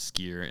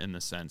skier, in the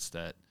sense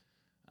that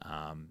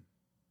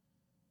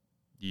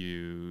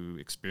you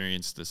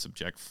experience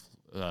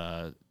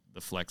the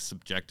flex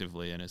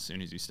subjectively, and as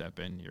soon as you step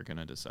in, you're going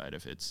to decide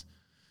if it's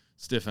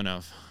stiff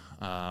enough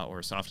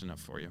or soft enough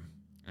for you.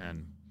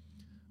 And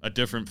a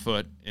different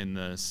foot in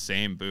the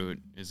same boot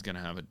is going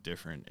to have a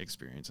different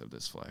experience of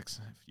this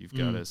flex. If you've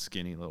got a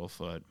skinny little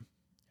foot,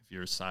 if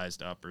you're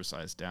sized up or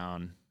sized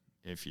down,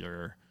 if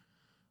you're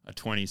a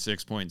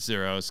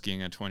 26.0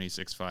 skiing a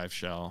 26.5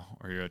 shell,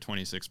 or you're a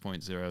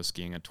 26.0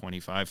 skiing a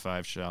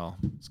 25.5 shell,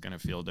 it's going to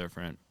feel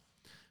different.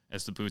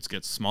 As the boots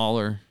get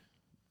smaller,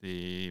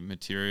 the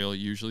material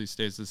usually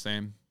stays the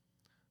same.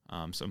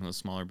 Some of the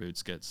smaller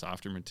boots get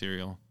softer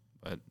material,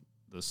 but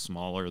the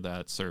smaller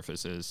that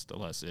surface is, the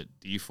less it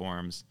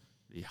deforms,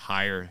 the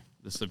higher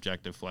the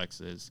subjective flex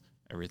is,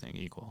 everything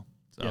equal.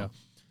 So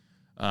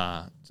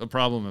it's a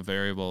problem of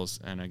variables.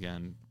 And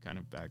again, kind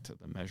of back to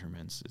the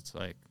measurements, it's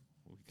like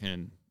we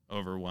can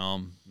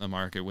overwhelm the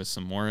market with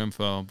some more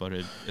info, but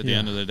at the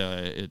end of the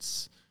day,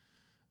 it's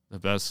the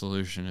best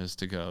solution is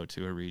to go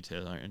to a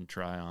retailer and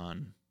try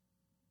on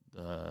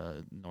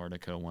the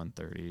Nordica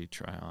 130,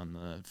 try on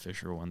the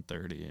Fisher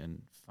 130,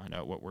 and find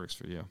out what works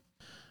for you.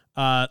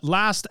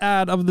 Last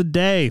ad of the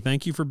day.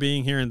 Thank you for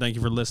being here and thank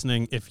you for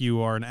listening. If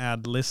you are an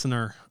ad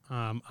listener,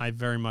 I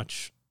very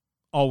much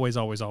always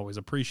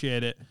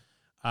appreciate it.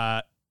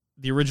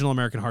 The original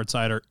American Hard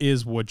Cider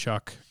is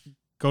Woodchuck.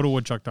 Go to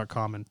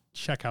woodchuck.com and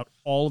check out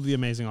all of the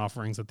amazing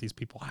offerings that these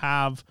people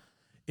have.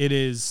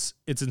 It's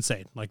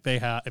insane. Like they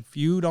have, if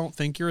you don't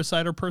think you're a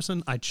cider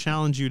person, I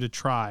challenge you to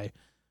try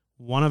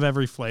one of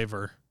every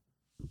flavor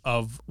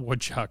of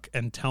Woodchuck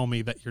and tell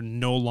me that you're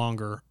no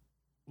longer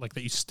like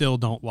that. You still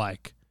don't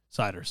like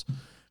ciders.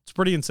 It's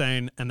pretty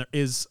insane. And there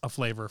is a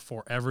flavor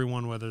for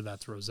everyone, whether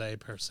that's rosé,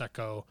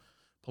 prosecco,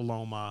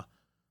 paloma,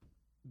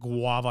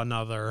 guava,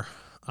 another,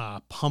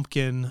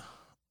 pumpkin.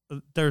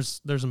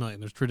 There's a million.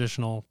 There's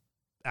traditional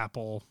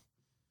apple.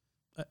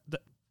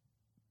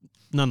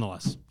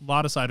 Nonetheless, a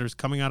lot of ciders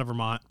coming out of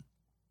Vermont.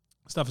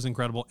 Stuff is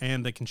incredible,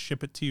 and they can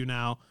ship it to you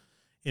now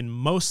in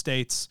most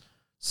states.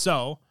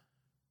 So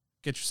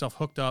get yourself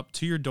hooked up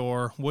to your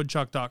door,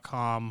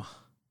 woodchuck.com,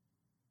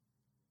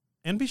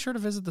 and be sure to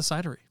visit the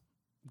cidery.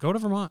 Go to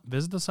Vermont,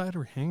 visit the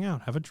cidery, hang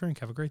out, have a drink,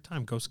 have a great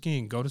time, go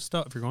skiing, go to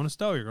Stowe. If you're going to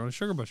Stowe, you're going to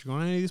Sugarbush, you're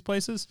going to any of these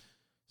places,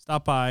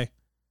 stop by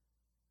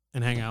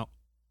and hang out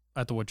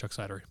at the Woodchuck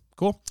Cidery.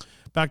 Cool.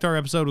 Back to our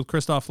episode with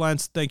Christoph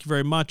Lentz. Thank you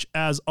very much,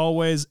 as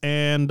always,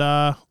 and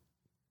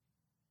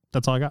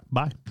that's all I got.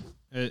 Bye.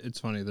 It's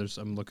funny.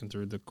 I'm looking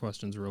through the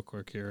questions real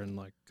quick here, and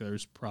like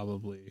there's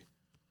probably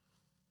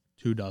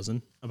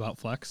 24 about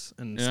Flex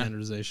and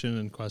standardization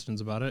and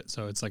questions about it.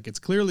 So it's like it's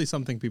clearly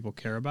something people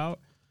care about,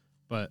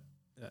 but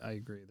I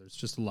agree. There's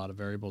just a lot of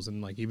variables,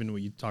 and like even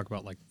when you talk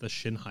about like the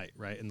shin height,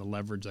 right, and the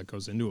leverage that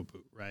goes into a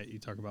boot, right? You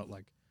talk about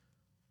like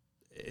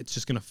it's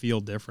just going to feel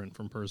different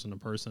from person to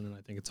person, and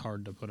I think it's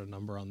hard to put a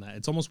number on that.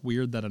 It's almost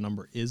weird that a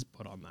number is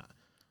put on that.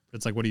 But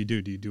it's like, what do?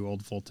 Do you do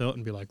old full tilt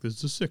and be like, this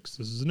is a 6,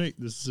 this is an 8,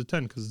 this is a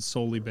 10, because it's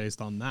solely based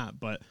on that.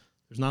 But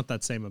there's not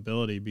that same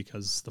ability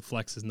because the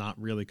Flex is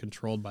not really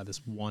controlled by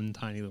this one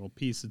tiny little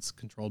piece. It's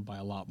controlled by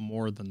a lot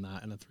more than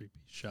that in a 3-piece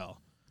shell,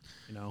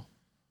 you know?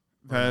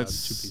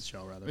 That's a 2-piece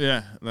shell, rather.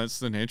 Yeah, that's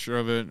the nature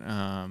of it.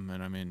 And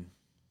I mean,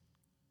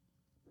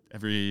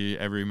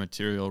 every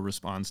material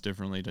responds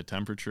differently to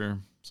temperature.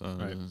 So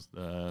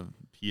the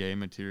PA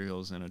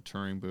materials in a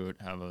touring boot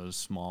have a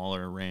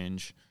smaller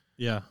range.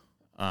 Yeah.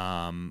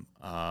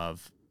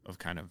 Of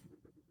kind of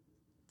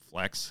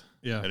flex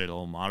that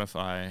it'll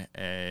modify.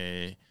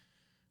 A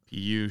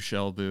PU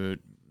shell boot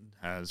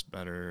has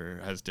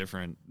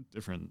different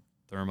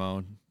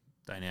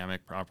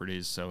thermodynamic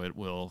properties, so it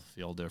will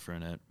feel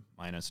different at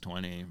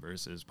 -20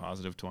 versus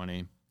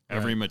 +20.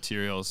 Every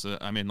material, so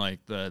I mean,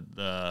 like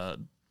the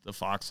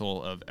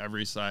Foxhole of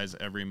every size,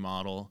 every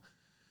model,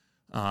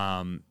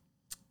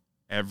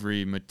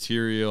 every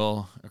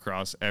material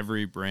across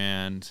every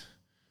brand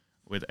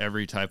with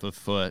every type of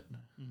foot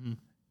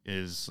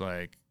is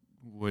like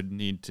would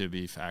need to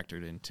be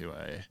factored into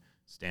a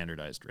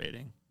standardized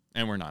rating,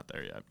 and we're not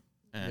there yet.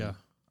 And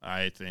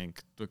I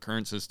think the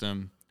current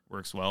system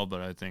works well,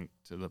 but I think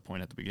to the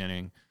point at the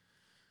beginning,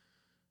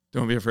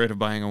 don't be afraid of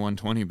buying a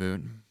 120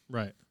 boot.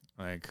 Right.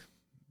 Like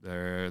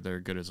they're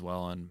good as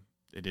well, and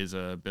it is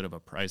a bit of a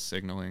price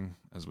signaling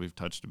as we've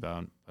touched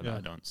about, but I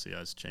don't see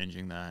us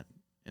changing that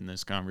in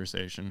this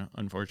conversation,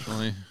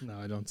 unfortunately. No,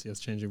 I don't see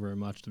us changing very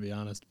much, to be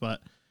honest.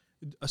 But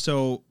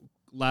so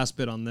last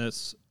bit on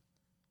this,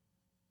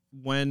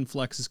 when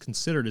Flex is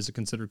it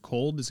considered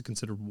cold? Is it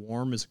considered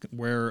warm? Is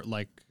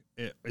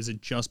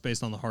it just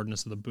based on the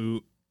hardness of the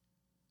boot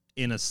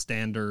in a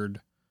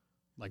standard,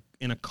 like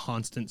in a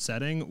constant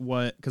setting?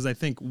 Because I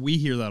think we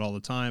hear that all the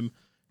time.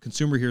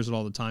 Consumer hears it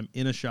all the time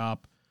in a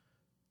shop.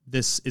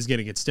 This is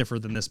getting it stiffer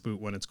than this boot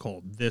when it's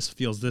cold. This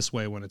feels this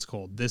way when it's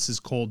cold. This is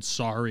cold.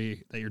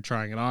 Sorry that you're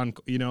trying it on.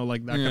 You know,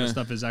 like that kind of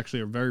stuff is actually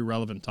a very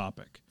relevant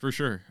topic. For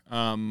sure.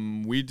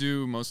 We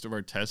do most of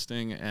our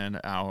testing and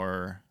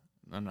I'm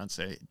not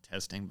saying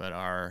testing, but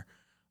our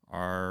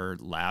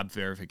lab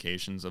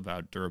verifications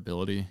about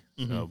durability.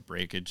 So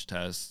breakage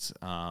tests,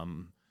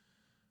 long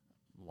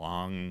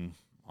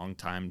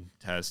time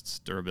tests,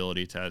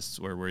 durability tests,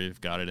 where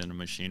we've got it in a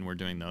machine. We're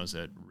doing those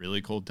at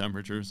really cold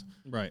temperatures,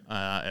 right?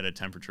 At a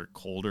temperature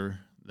colder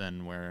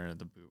than where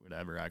the boot would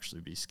ever actually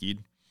be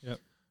skied.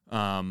 Yep.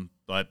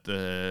 But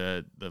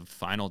the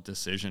final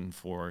decision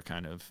for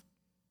kind of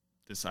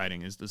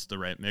deciding is this the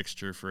right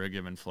mixture for a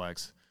given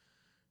Flex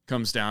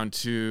comes down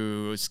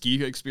to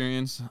ski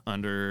experience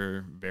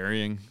under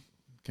varying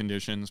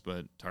conditions,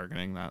 but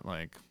targeting that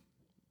like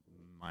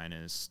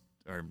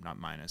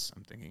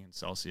I'm thinking in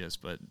Celsius,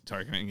 but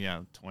targeting,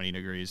 20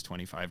 degrees,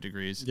 25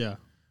 degrees. Yeah.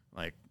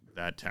 Like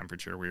that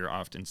temperature we are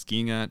often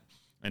skiing at,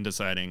 and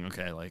deciding,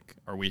 okay, like,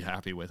 are we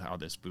happy with how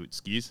this boot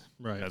skis?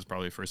 Right. That's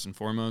probably first and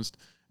foremost.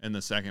 And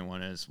the second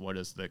one is, what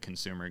is the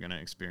consumer going to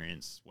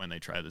experience when they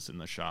try this in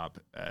the shop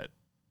at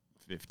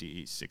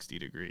 50, 60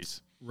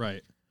 degrees?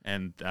 Right.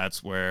 And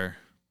that's where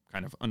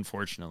kind of,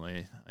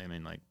 unfortunately, I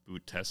mean, like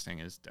boot testing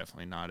is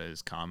definitely not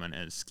as common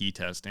as ski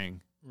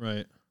testing.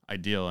 Right.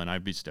 Ideal, and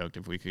I'd be stoked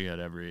if we could get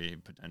every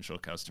potential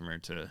customer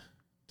to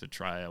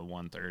try a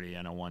 130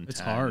 and a 110 It's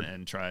hard.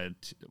 and try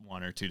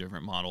one or two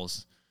different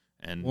models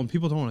And Well, and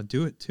people don't want to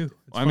do it too.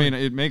 It's I mean,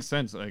 it makes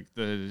sense. Like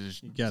the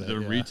get it,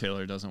 yeah.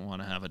 retailer doesn't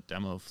want to have a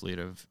demo fleet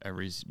of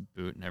every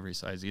boot and every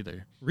size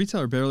either.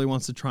 retailer barely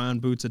wants to try on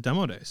boots at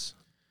demo days.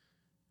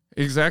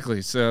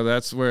 Exactly. So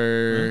that's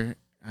where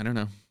I don't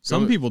know.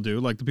 Some people do,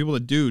 like the people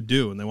that do,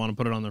 and they want to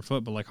put it on their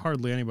foot, but like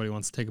hardly anybody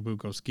wants to take a boot,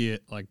 go ski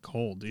it like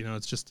cold. You know,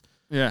 it's just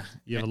Yeah.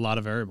 you have a lot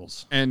of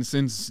variables. And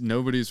since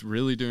nobody's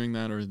really doing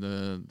that, or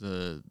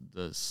the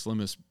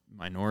slimmest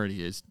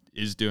minority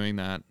is doing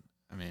that,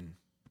 I mean,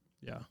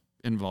 Yeah.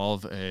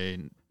 involve a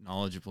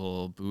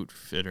knowledgeable boot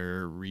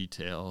fitter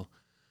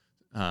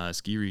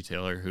ski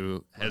retailer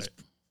who has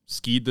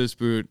skied this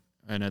boot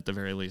and at the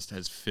very least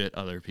has fit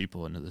other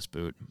people into this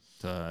boot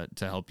to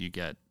help you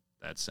get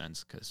that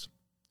sense. Because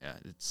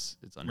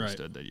it's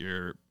understood that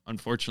you're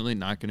unfortunately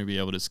not going to be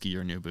able to ski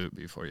your new boot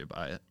before you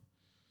buy it.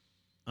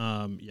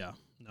 Yeah,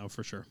 no,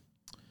 for sure.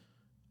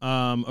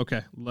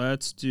 Okay,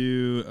 let's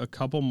do a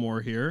couple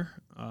more here.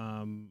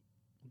 We'll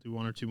do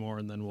one or two more,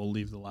 and then we'll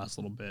leave the last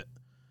little bit.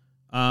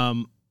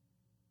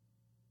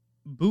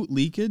 Boot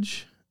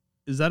leakage,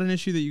 is that an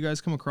issue that you guys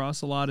come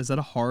across a lot? Is that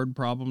a hard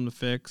problem to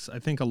fix? I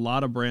think a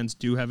lot of brands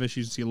do have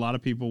issues. You see a lot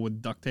of people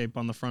with duct tape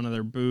on the front of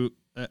their boot.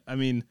 I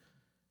mean,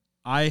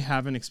 I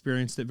haven't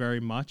experienced it very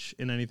much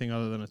in anything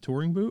other than a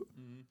touring boot.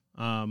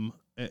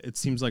 It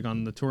seems like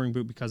on the touring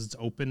boot, because it's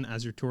open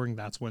as you're touring,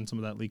 that's when some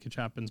of that leakage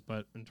happens.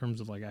 But in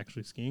terms of like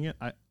actually skiing it,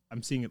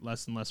 I'm seeing it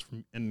less and less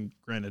from, and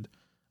granted,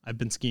 I've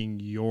been skiing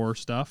your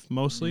stuff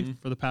mostly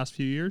for the past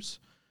few years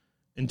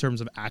in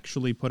terms of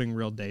actually putting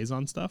real days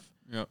on stuff.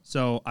 Yep.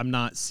 So I'm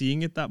not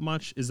seeing it that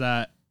much.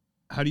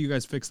 How do you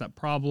guys fix that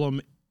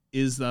problem?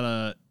 Is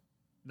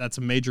that's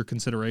a major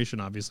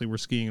consideration? Obviously we're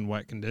skiing in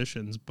wet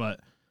conditions,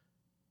 but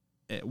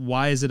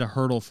why is it a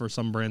hurdle for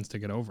some brands to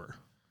get over?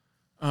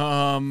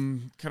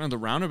 Kind of the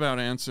roundabout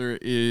answer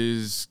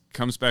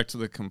comes back to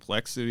the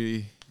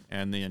complexity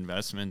and the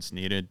investments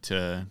needed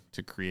to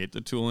create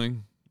the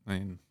tooling. I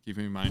mean,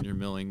 keeping in mind you're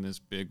milling this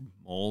big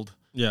mold.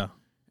 Yeah.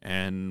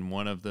 And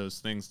one of those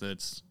things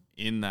that's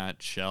in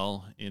that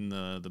shell, in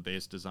the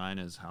base design,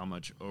 is how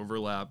much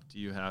overlap do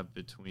you have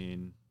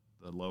between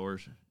the lower,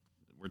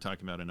 we're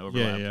talking about an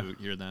overlap boot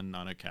here then,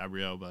 not a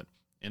cabrio, but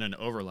in an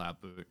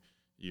overlap boot,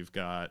 you've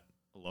got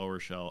a lower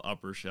shell,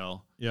 upper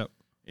shell. Yep.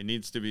 It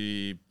needs to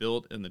be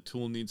built, and the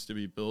tool needs to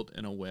be built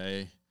in a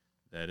way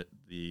that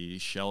the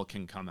shell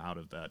can come out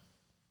of that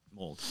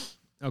mold.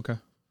 Okay.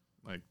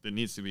 Like, it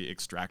needs to be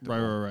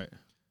extractable. Right.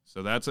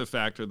 So that's a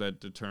factor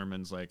that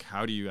determines, like,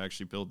 how do you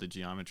actually build the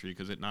geometry?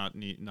 Because it not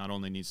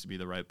only needs to be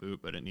the right boot,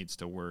 but it needs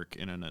to work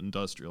in an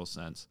industrial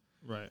sense.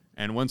 Right.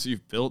 And once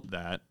you've built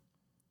that,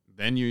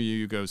 then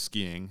you go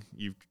skiing.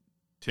 You've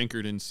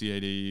tinkered in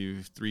CAD,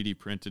 you've 3D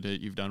printed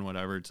it, you've done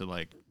whatever to,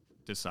 like,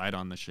 decide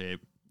on the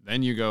shape.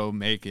 Then you go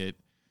make it,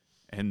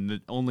 and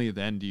only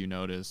then do you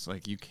notice,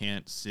 like, you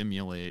can't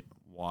simulate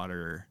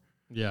water.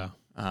 Yeah.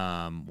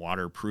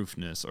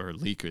 Waterproofness or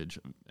leakage.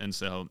 And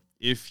so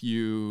if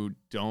you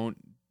don't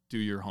do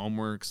your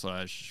homework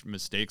 /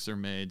 mistakes are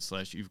made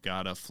 / you've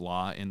got a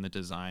flaw in the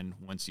design,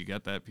 once you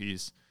get that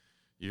piece,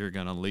 you're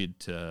going to lead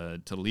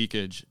to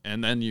leakage.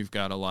 And then you've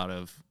got a lot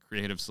of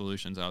creative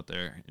solutions out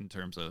there in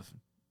terms of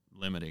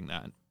limiting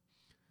that.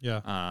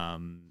 Yeah.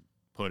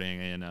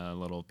 Putting in a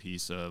little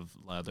piece of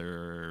leather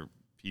or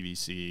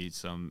PVC,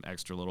 some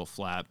extra little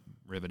flap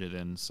riveted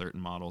in.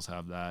 Certain models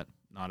have that.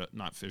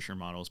 Not Fisher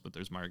models, but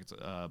there's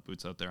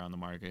boots out there on the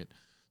market.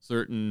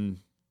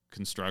 Certain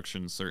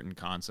constructions, certain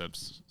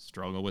concepts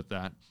struggle with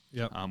that.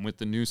 Yep. With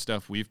the new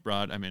stuff we've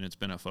brought, I mean, it's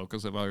been a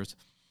focus of ours.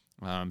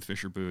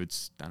 Fisher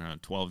boots, I don't know,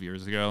 12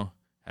 years ago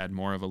had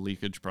more of a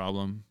leakage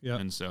problem. Yep.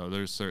 And so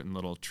there's certain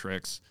little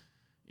tricks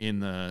in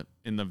the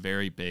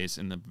very base,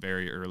 in the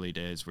very early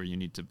days, where you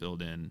need to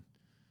build in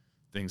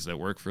things that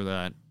work for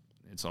that.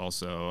 It's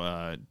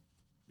also,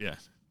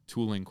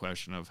 tooling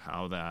question of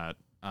how that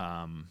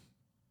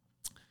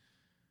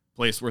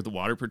place where the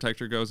water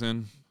protector goes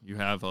in, you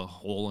have a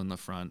hole in the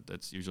front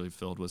that's usually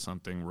filled with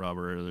something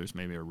rubber. There's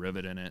maybe a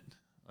rivet in it.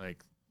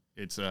 Like,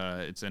 it's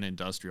an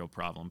industrial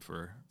problem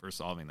for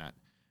solving that.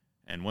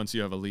 And once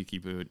you have a leaky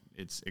boot,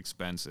 it's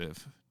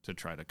expensive to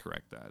try to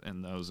correct that.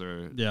 And those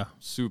are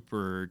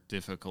super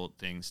difficult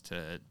things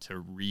to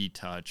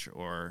retouch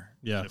or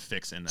to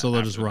fix in that. So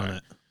they'll just run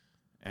it.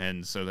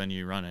 And so then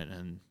you run it,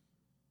 and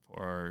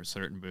for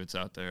certain boots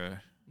out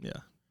there,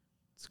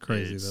 it's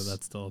crazy that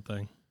that's still a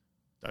thing.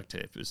 Duct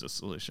tape is a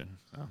solution.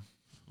 So.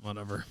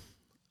 Whatever.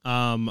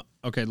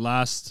 Okay,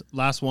 last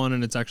one,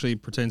 and it actually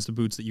pertains to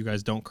boots that you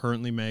guys don't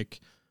currently make.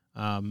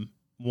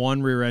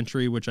 One, rear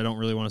entry, which I don't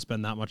really want to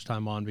spend that much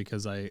time on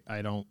because I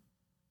don't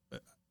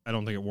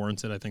think it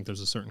warrants it. I think there's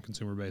a certain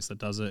consumer base that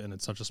does it, and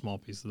it's such a small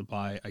piece of the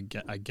pie.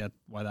 I get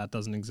why that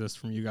doesn't exist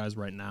from you guys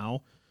right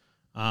now.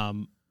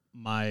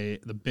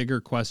 The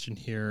bigger question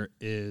here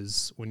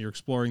is when you're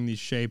exploring these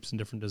shapes and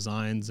different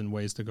designs and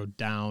ways to go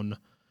down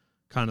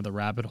kind of the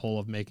rabbit hole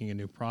of making a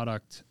new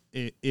product,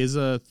 is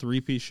a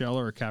 3-piece shell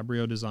or a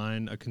cabrio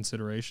design a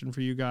consideration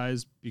for you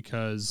guys?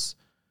 Because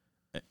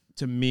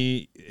to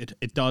me,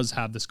 it does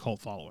have this cult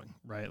following,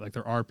 right? Like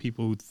there are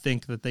people who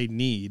think that they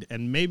need,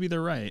 and maybe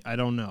they're right, I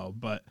don't know,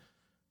 but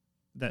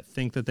that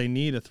think that they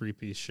need a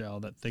 3-piece shell,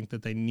 that think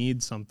that they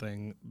need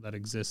something that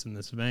exists in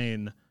this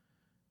vein.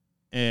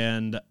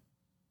 And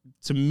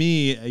to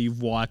me,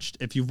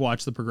 if you've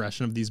watched the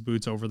progression of these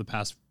boots over the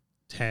past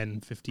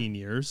 10, 15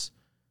 years,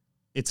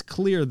 it's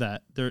clear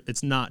that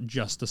it's not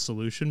just a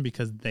solution,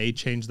 because they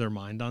change their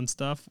mind on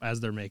stuff as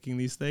they're making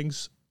these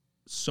things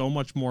so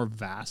much more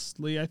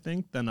vastly, I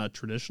think, than a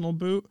traditional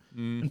boot.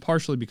 And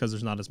partially because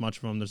there's not as much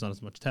of them, there's not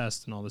as much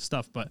test and all this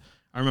stuff. But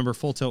I remember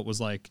Full Tilt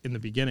was like, in the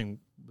beginning,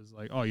 was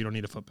like, oh, you don't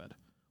need a footbed.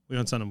 We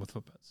don't send them with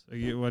footbeds.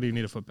 Like, what do you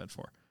need a footbed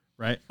for?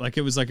 Right? Like,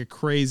 it was like a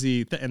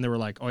crazy and they were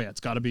like, oh yeah, it's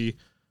got to be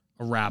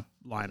a wrap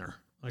liner.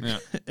 Like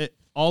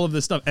all of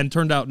this stuff. And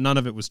turned out none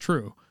of it was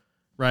true.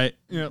 Right?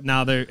 Yep.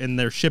 Now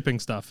they're shipping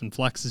stuff, and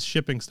Flex is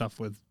shipping stuff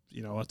with,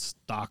 a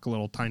stock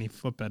little tiny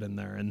footbed in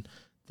there, and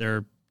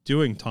they're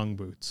doing tongue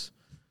boots.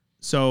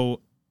 So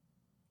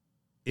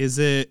is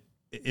there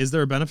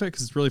a benefit?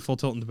 Because it's really Full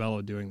Tilt and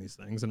DeBello doing these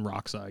things, and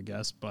Roxa, I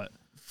guess. But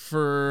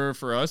for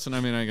us, and I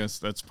mean, I guess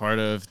that's part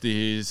of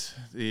these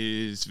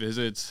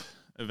visits,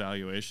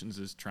 evaluations,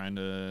 is trying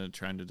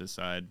to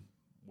decide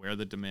where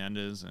the demand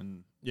is,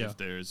 and if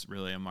there's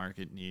really a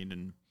market need,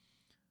 and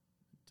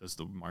does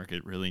the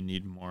market really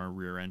need more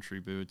rear entry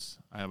boots?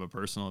 I have a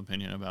personal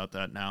opinion about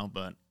that now,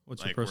 but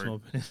what's your personal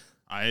opinion?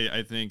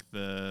 I think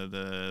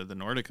the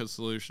Nordica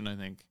solution, I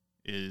think,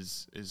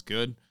 is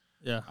good.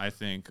 Yeah. I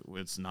think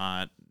it's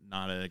not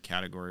a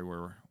category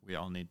where we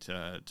all need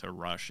to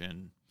rush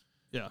and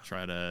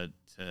try to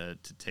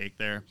take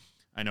there.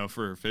 I know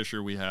for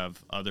Fischer we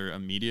have other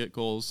immediate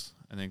goals.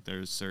 I think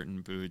there's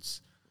certain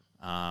boots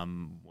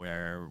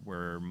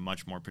where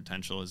much more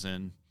potential is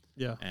in.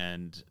 Yeah.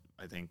 And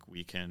I think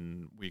we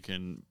can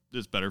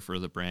it's better for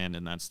the brand,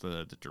 and that's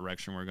the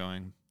direction we're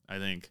going. I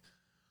think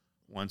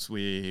once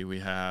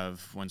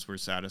we're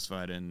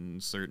satisfied in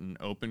certain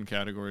open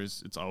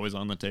categories, it's always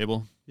on the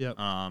table. Yep.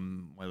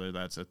 Whether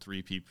that's a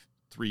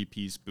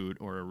three-piece boot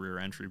or a rear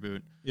entry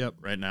boot. Yep.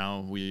 Right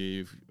now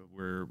we're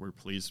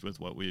pleased with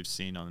what we've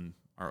seen on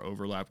our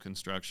overlap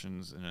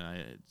constructions, and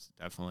it's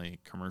definitely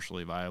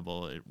commercially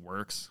viable. It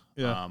works.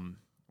 Yeah.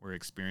 We're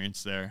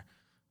experienced there,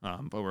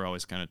 but we're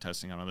always kind of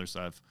testing on other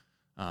stuff.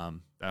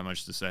 That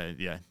much to say,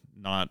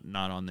 not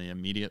on the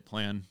immediate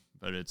plan,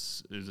 but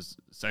it's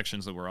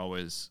sections that we're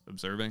always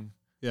observing.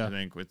 Yeah. I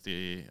think with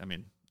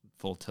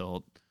Full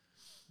Tilt,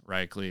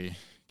 Reichle,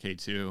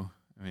 K2,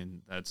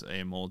 that's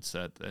a mold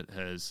set that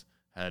has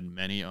had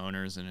many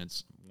owners, and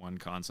it's one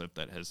concept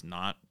that has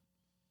not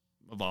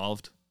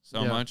evolved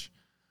so much.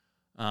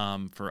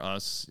 For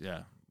us,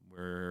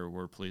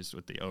 we're pleased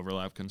with the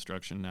overlap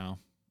construction now.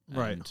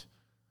 Right.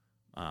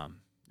 And,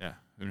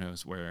 who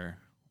knows where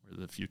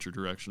the future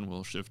direction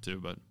will shift to,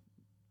 but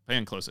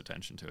paying close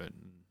attention to it.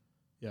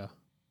 Yeah.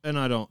 And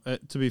I don't,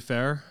 to be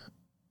fair,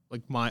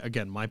 like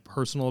my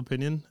personal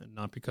opinion, and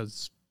not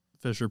because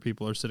Fischer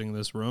people are sitting in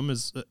this room,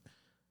 is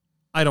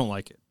I don't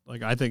like it.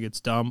 Like, I think it's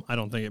dumb. I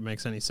don't think it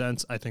makes any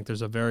sense. I think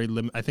there's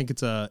I think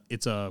it's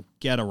a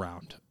get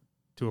around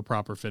to a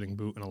proper fitting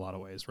boot in a lot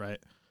of ways, right?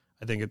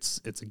 I think it's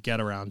a get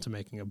around to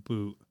making a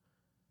boot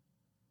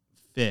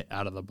fit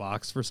out of the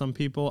box for some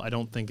people. I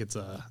don't think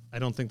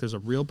there's a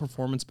real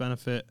performance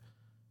benefit.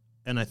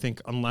 And I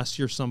think unless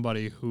you're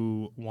somebody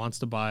who wants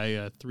to buy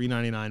a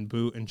 $399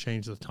 boot and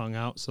change the tongue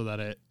out so that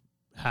it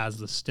has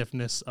the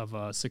stiffness of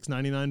a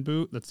 $699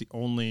 boot, that's the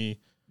only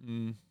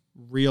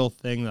real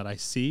thing that I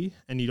see.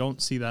 And you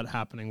don't see that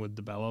happening with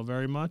DeBello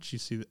very much.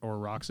 Or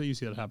Roxa, you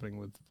see that happening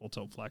with Full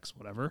Tilt Flex,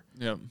 whatever.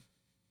 Yep.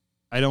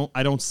 I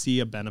don't see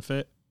a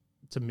benefit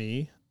to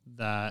me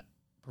that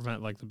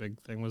like the big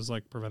thing was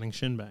like preventing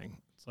shin bang.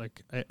 It's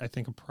like I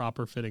think a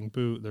proper fitting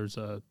boot, there's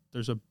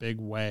a big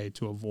way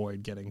to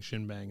avoid getting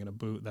shin bang in a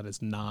boot that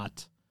is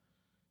not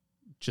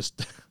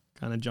just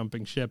kind of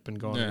jumping ship and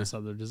going to this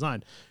other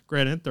design.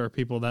 Granted, there are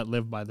people that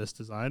live by this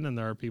design, and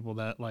there are people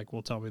that like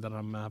will tell me that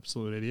I'm an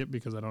absolute idiot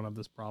because I don't have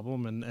this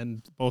problem,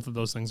 and both of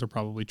those things are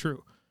probably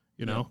true,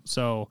 you know.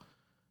 So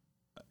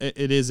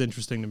it is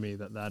interesting to me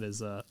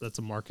that's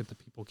a market that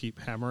people keep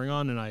hammering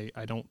on, and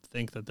I don't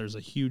think that there's a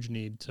huge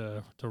need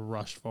to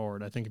rush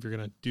forward. I think if you're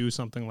going to do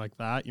something like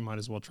that, you might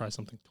as well try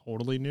something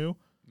totally new.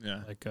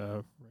 Yeah. Like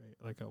a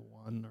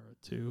 1 or a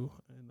 2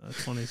 in a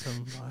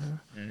 27.5.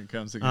 Here it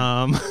comes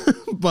again.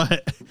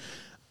 But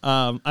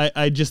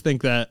I just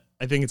think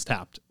it's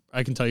tapped.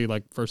 I can tell you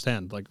like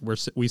firsthand, like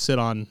we sit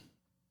on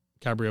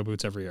Cabrio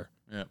boots every year.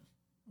 Yeah.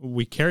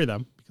 We carry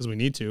them because we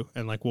need to,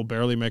 and like we'll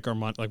barely make our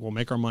money. Like we'll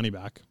make our money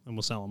back and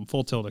we'll sell them,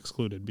 Full Tilt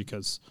excluded,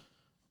 because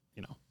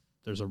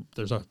there's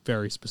a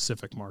very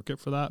specific market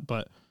for that.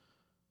 But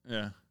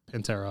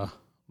Pantera,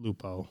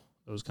 Lupo,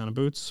 those kind of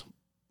boots,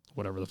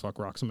 whatever the fuck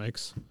Roxa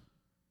makes.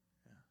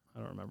 I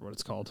don't remember what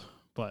it's called,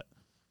 but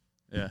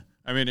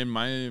in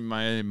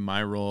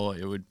my role,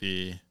 it would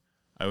be,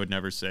 I would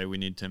never say we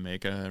need to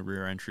make a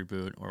rear entry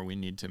boot or we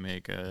need to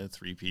make a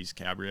 3-piece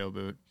Cabrio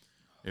boot.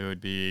 It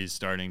would be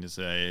starting to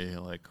say,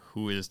 like,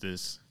 who is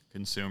this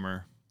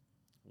consumer?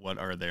 What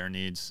are their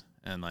needs?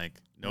 And like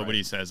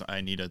nobody says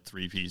I need a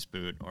 3-piece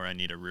boot or I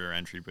need a rear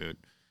entry boot.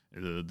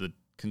 The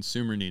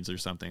consumer needs or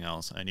something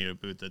else. I need a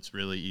boot that's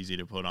really easy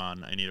to put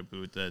on. I need a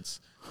boot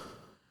that's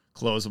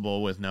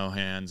closable with no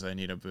hands. I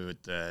need a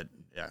boot that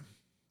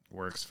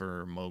works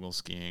for mogul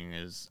skiing,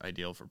 is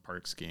ideal for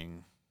park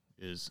skiing,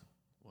 is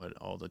what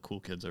all the cool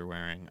kids are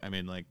wearing. I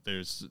mean, like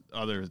there's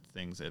other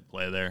things at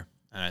play there.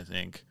 And I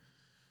think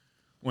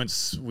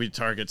once we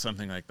target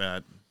something like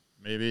that,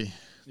 maybe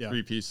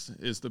 3-piece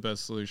is the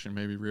best solution.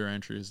 Maybe rear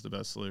entry is the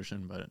best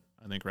solution. But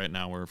I think right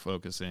now we're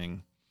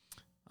focusing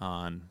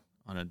on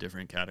a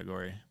different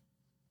category.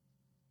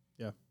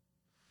 Yeah,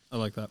 I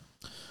like that.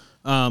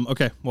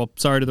 Okay, well,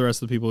 sorry to the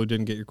rest of the people who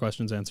didn't get your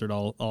questions answered.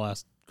 I'll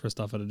ask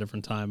Christoph at a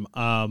different time.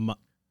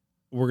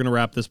 We're going to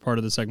wrap this part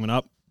of the segment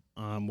up.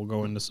 We'll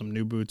go into some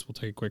new boots. We'll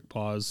take a quick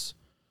pause,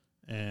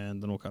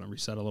 and then we'll kind of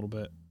reset a little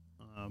bit.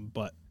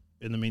 But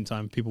in the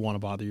meantime, people want to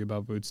bother you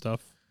about boot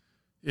stuff.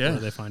 Yeah. Where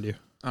do they find you?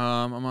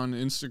 I'm on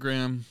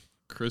Instagram,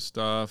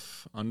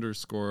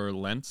 Christoph_Lentz,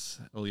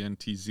 Lentz. We'll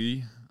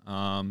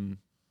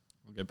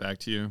get back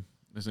to you.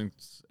 I think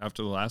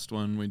after the last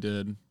one we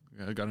did,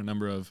 I got a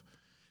number of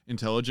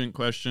intelligent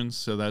questions,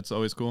 so that's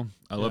always cool.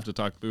 I love to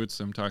talk boots.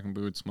 I'm talking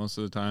boots most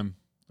of the time.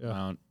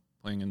 Out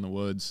playing in the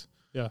woods.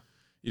 Yeah.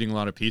 Eating a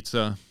lot of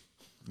pizza.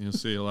 You'll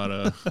see a lot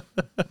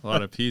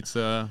of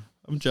pizza.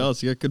 I'm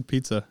jealous. You got good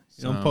pizza.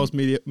 You don't post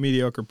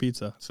mediocre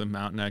pizza. Some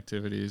mountain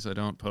activities. I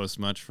don't post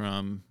much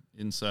from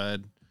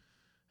inside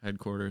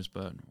headquarters,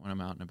 but when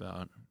I'm out and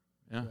about.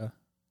 Yeah.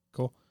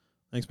 Cool.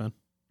 Thanks, man.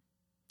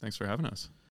 Thanks for having us.